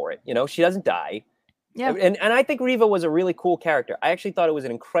set Yeah. up for it. She doesn't die. Yeah. And I think Reva was a really cool character. I actually thought it was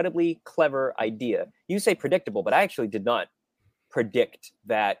an incredibly clever idea. You say predictable, but I actually did not predict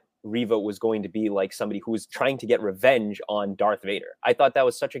that Reva was going to be somebody who was trying to get revenge on Darth Vader. I thought that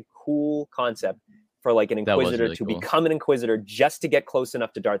was such a cool concept for an That was Inquisitor really to cool. become an Inquisitor just to get close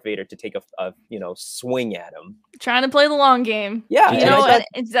enough to Darth Vader to take a swing at him. Trying to play the long game. Yeah, You and I know, thought-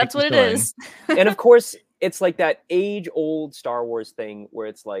 that's what it going. is. and of course, it's that age-old Star Wars thing where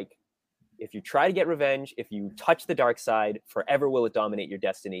it's if you try to get revenge, if you touch the dark side, forever will it dominate your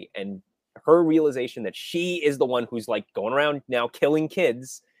destiny. And her realization that she is the one who's going around now killing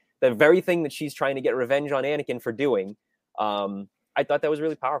kids, the very thing that she's trying to get revenge on Anakin for doing. I thought that was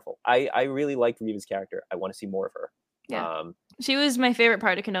really powerful. I really liked Reva's character. I want to see more of her. Yeah. She was my favorite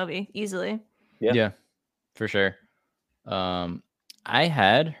part of Kenobi, easily. Yeah. Yeah, for sure. I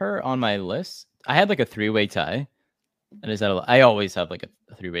had her on my list. I had like a 3-way tie. And I always have like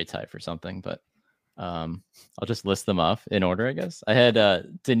a 3-way tie for something, but I'll just list them off in order, I guess. I had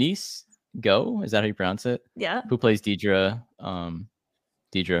Denise Go, is that how you pronounce it? Yeah. Who plays Deidre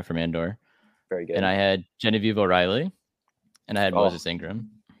from Andor. Very good. And I had Genevieve O'Reilly, and I had Oh. Moses Ingram.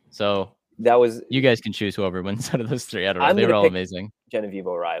 So that was you guys can choose whoever wins out of those three. I don't know. I'm They were gonna all pick amazing. Genevieve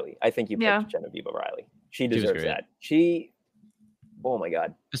O'Reilly. I think you picked Yeah. Genevieve O'Reilly. She was deserves great. that. Oh my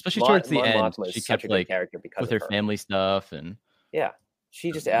god. Especially towards the Mon end, Mothma is she such kept a good like character because with of her family stuff, and yeah,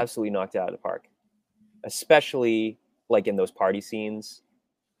 she just absolutely knocked it out of the park. Especially like in those party scenes.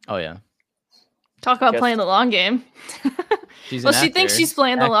 oh yeah, Talk about Just- playing the long game. she's Well, an she thinks actor she's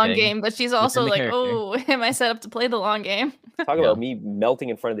playing the long acting game, but she's also the like, character. oh, am I set up to play the long game? Talk about me melting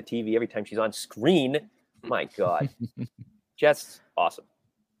in front of the TV every time she's on screen. My god. Just awesome.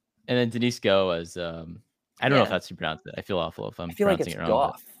 And then Denise Go as I don't know if that's how you pronounce it. I feel awful if I'm I feel like pronouncing it's it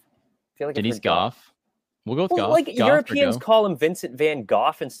wrong. Goff. I feel like Denise it's Goff. Goff. We'll go with Well, Goff. like Goff or Europeans Go. call him Vincent Van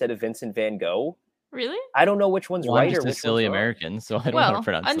Gogh instead of Vincent Van Gogh. Really? I don't know which one's Well, I'm right or just a which silly one's wrong. American, so I don't know how to Well,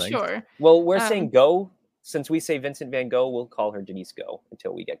 pronounce things. unsure. Well, we're saying Go. Since we say Vincent Van Gogh, we'll call her Denise Go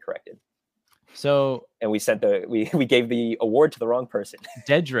until we get corrected. So And we sent we gave the award to the wrong person.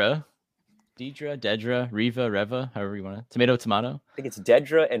 Dedra, Reva, however you want to. Tomato. I think it's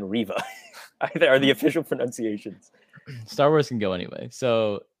Dedra and Reva. Are the official pronunciations. Star Wars can go anyway.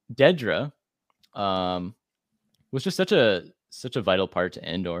 So Dedra was just such a vital part to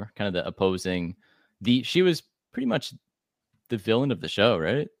Andor, kind of the opposing. She was pretty much the villain of the show,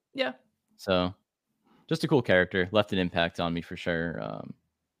 right? Yeah. So just a cool character, left an impact on me for sure.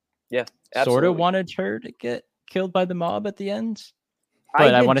 Yeah, sort absolutely. of wanted her to get killed by the mob at the end,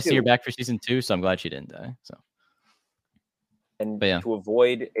 but I want to see her back for season 2, so I'm glad she didn't die. So. To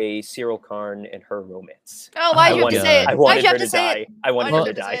avoid a Cyril Karn and her romance. Oh, why'd you have to say it? I wanted her to die. I wanted her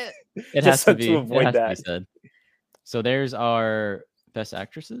to die. It has to be. To avoid it has that. to be said. So there's our best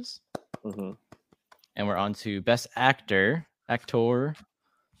actresses, mm-hmm. and we're on to best actor.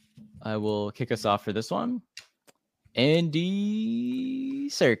 I will kick us off for this one. Andy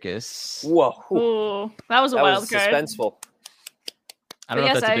Serkis. Whoa, ooh, that was a wild card. Suspenseful. I don't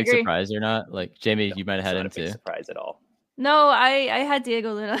know if that's a big surprise or not. Like Jamie, you might have had him too. Surprise at all? No, I had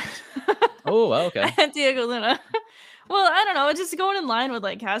Diego Luna. Oh, okay. I had Diego Luna. Well, I don't know. It's just going in line with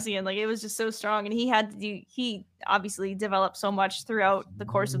like Cassian. Like it was just so strong, and he obviously developed so much throughout the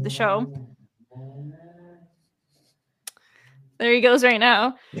course of the show. There he goes right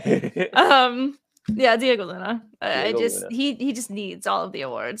now. Yeah, Diego Luna. He just needs all of the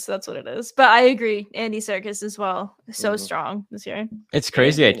awards. That's what it is. But I agree, Andy Serkis as well. So strong this year. It's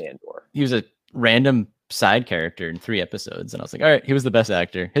crazy. He was a random side character in 3 episodes, and I was like, all right, he was the best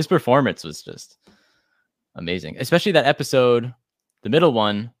actor. His performance was just amazing, especially that episode, the middle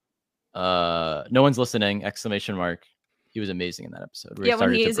one. No one's listening! ! He was amazing in that episode. Yeah,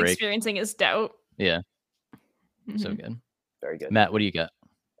 when he is experiencing his doubt. Yeah, so good. Very good. Matt, what do you got?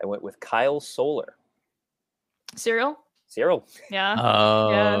 I went with Kyle Solar. Cyril. Oh, Yeah.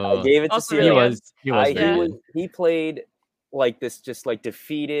 I gave it to Also Cyril. really He played like this, just like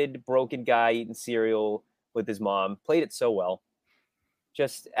defeated, broken guy eating cereal with his mom. Played it so well.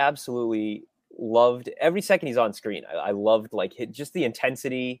 Just absolutely loved every second he's on screen. I loved like just the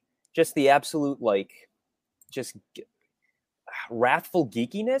intensity, just the absolute just wrathful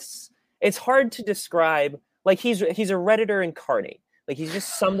geekiness. It's hard to describe. Like he's a Redditor incarnate. Like he's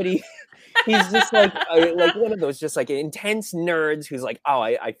just somebody. He's just like one of those just like intense nerds who's like, oh,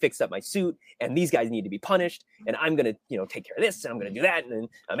 I fixed up my suit, and these guys need to be punished, and I'm gonna take care of this, and I'm gonna do that, and then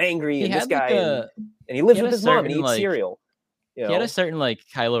I'm angry, and this guy, and he lives with his mom and eats cereal. He had a certain like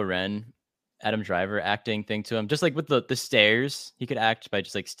Kylo Ren, Adam Driver acting thing to him, just like with the stares. He could act by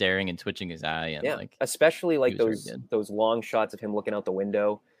just like staring and twitching his eye, and like especially like those long shots of him looking out the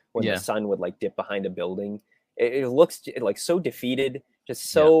window when the sun would like dip behind a building. It looks like so defeated,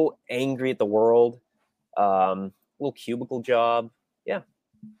 just so angry at the world. Little cubicle job. Yeah.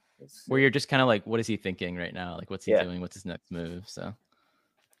 Where you're just kind of like, what is he thinking right now? Like, what's he doing? What's his next move? So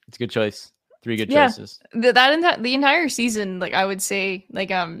it's a good choice. 3 good choices. The entire season, like I would say, like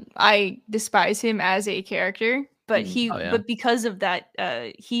I despise him as a character, but but because of that,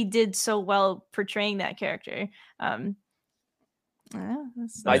 he did so well portraying that character.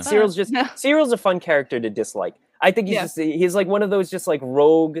 Cyril's a fun character to dislike. I think he's like one of those just like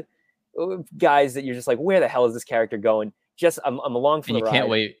rogue guys that you're just like, where the hell is this character going? I'm along for the ride. Can't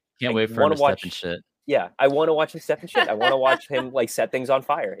wait for him to step in shit. Yeah, I want to watch him step in shit. I want to watch him like set things on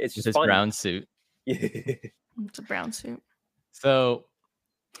fire. It's just his fun. Brown suit. It's a brown suit. So,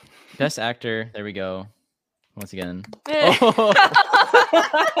 best actor. There we go. once again. Eh. Oh,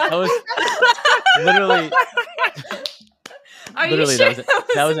 that was literally. Are Literally, you sure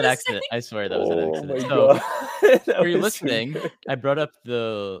that was a an accident. I swear that was an Oh accident. my So, god. That for you was so listening, good. I brought up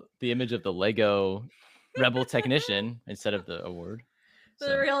the image of the Lego Rebel Technician instead of the award. The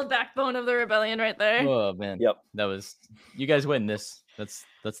So, real backbone of the rebellion right there. oh man, Yep. that was you guys win this. That's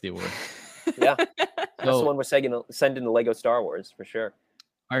the award. Yeah. That's the So one we're sending the Lego Star Wars for sure.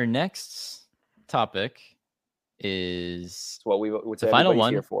 our next topic is It's what's the final everybody's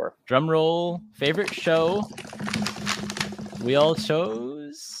one. here for. Drum roll. Favorite show. We all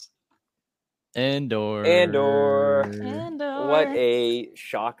chose Andor. Andor. What a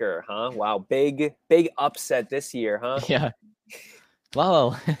shocker, huh? Wow, big upset this year, huh? Yeah. La La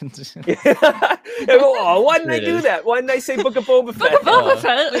Land. Oh, why didn't I Here it do is. that? Why didn't I say Book of Boba Fett? Book of Boba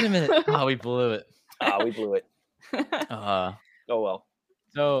Fett. Wait a minute. Oh, we blew it. We blew it. Uh, Oh well.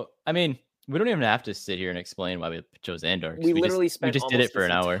 so I mean, we don't even have to sit here and explain why we chose Andor. 'Cause We literally spent just did it almost for an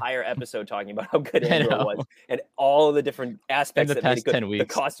this hour. entire episode talking about how good I Andor know. was and all of the different aspects the that made it past good. 10 The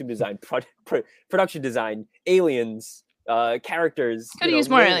weeks. costume design, production design, aliens, characters. Could use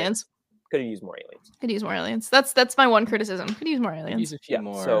more name it. aliens. Could have used more aliens. Could use more aliens. That's my one criticism. Could use more aliens. Use a few Yeah,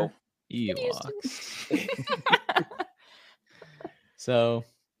 more so- Ewoks. So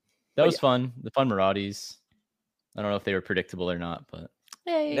that was fun. The fun Maraudys. I don't know if they were predictable or not, but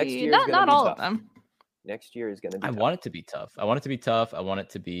Hey, Next year's not gonna be all tough. of them. Next year is going to be I tough. want it to be tough. I want it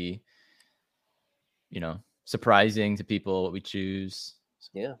to be, surprising to people what we choose.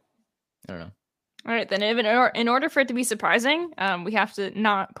 Yeah. I don't know. All right, then in order for it to be surprising, we have to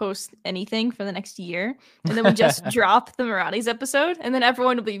not post anything for the next year, and then we just drop the Maraudys episode, and then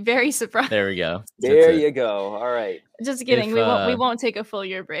everyone will be very surprised. There we go. There you go. All right. Just kidding. If, we won't take a full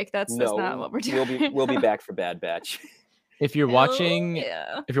year break. That's No, not what we're doing. We'll be back for Bad Batch. If you're watching,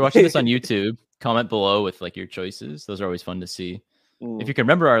 yeah. if you're watching this on YouTube, comment below with like your choices. Those are always fun to see. Mm. If you can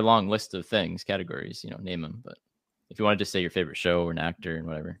remember our long list of things, categories, name them. But if you want to just say your favorite show or an actor and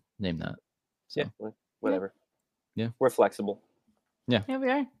whatever, name that. So, Yeah, whatever. Yeah. We're flexible. Yeah, we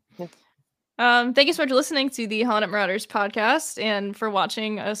are. Yeah. Thank you so much for listening to the Holland Marauders podcast and for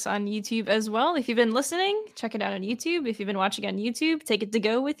watching us on YouTube as well. If you've been listening, check it out on YouTube. If you've been watching on YouTube, take it to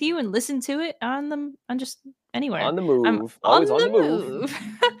go with you and listen to it on just anywhere. On the move. Always on the move.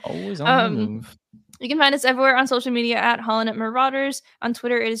 always on the move. You can find us everywhere on social media at Holland Marauders. On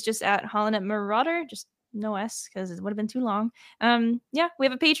Twitter, it is just at Holland Marauder. Just no S because it would have been too long. Yeah, we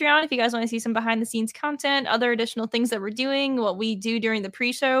have a Patreon if you guys want to see some behind the scenes content, other additional things that we're doing, what we do during the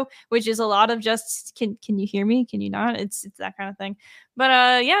pre-show, which is a lot of just can you hear me? Can you not? It's that kind of thing.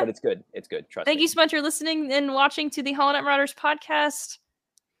 But yeah. But it's good. It's good. Trust Thank me. you so much for listening and watching to the Holland Marauders podcast.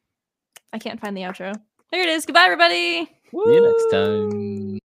 I can't find the outro. There it is. Goodbye, everybody. See you next time.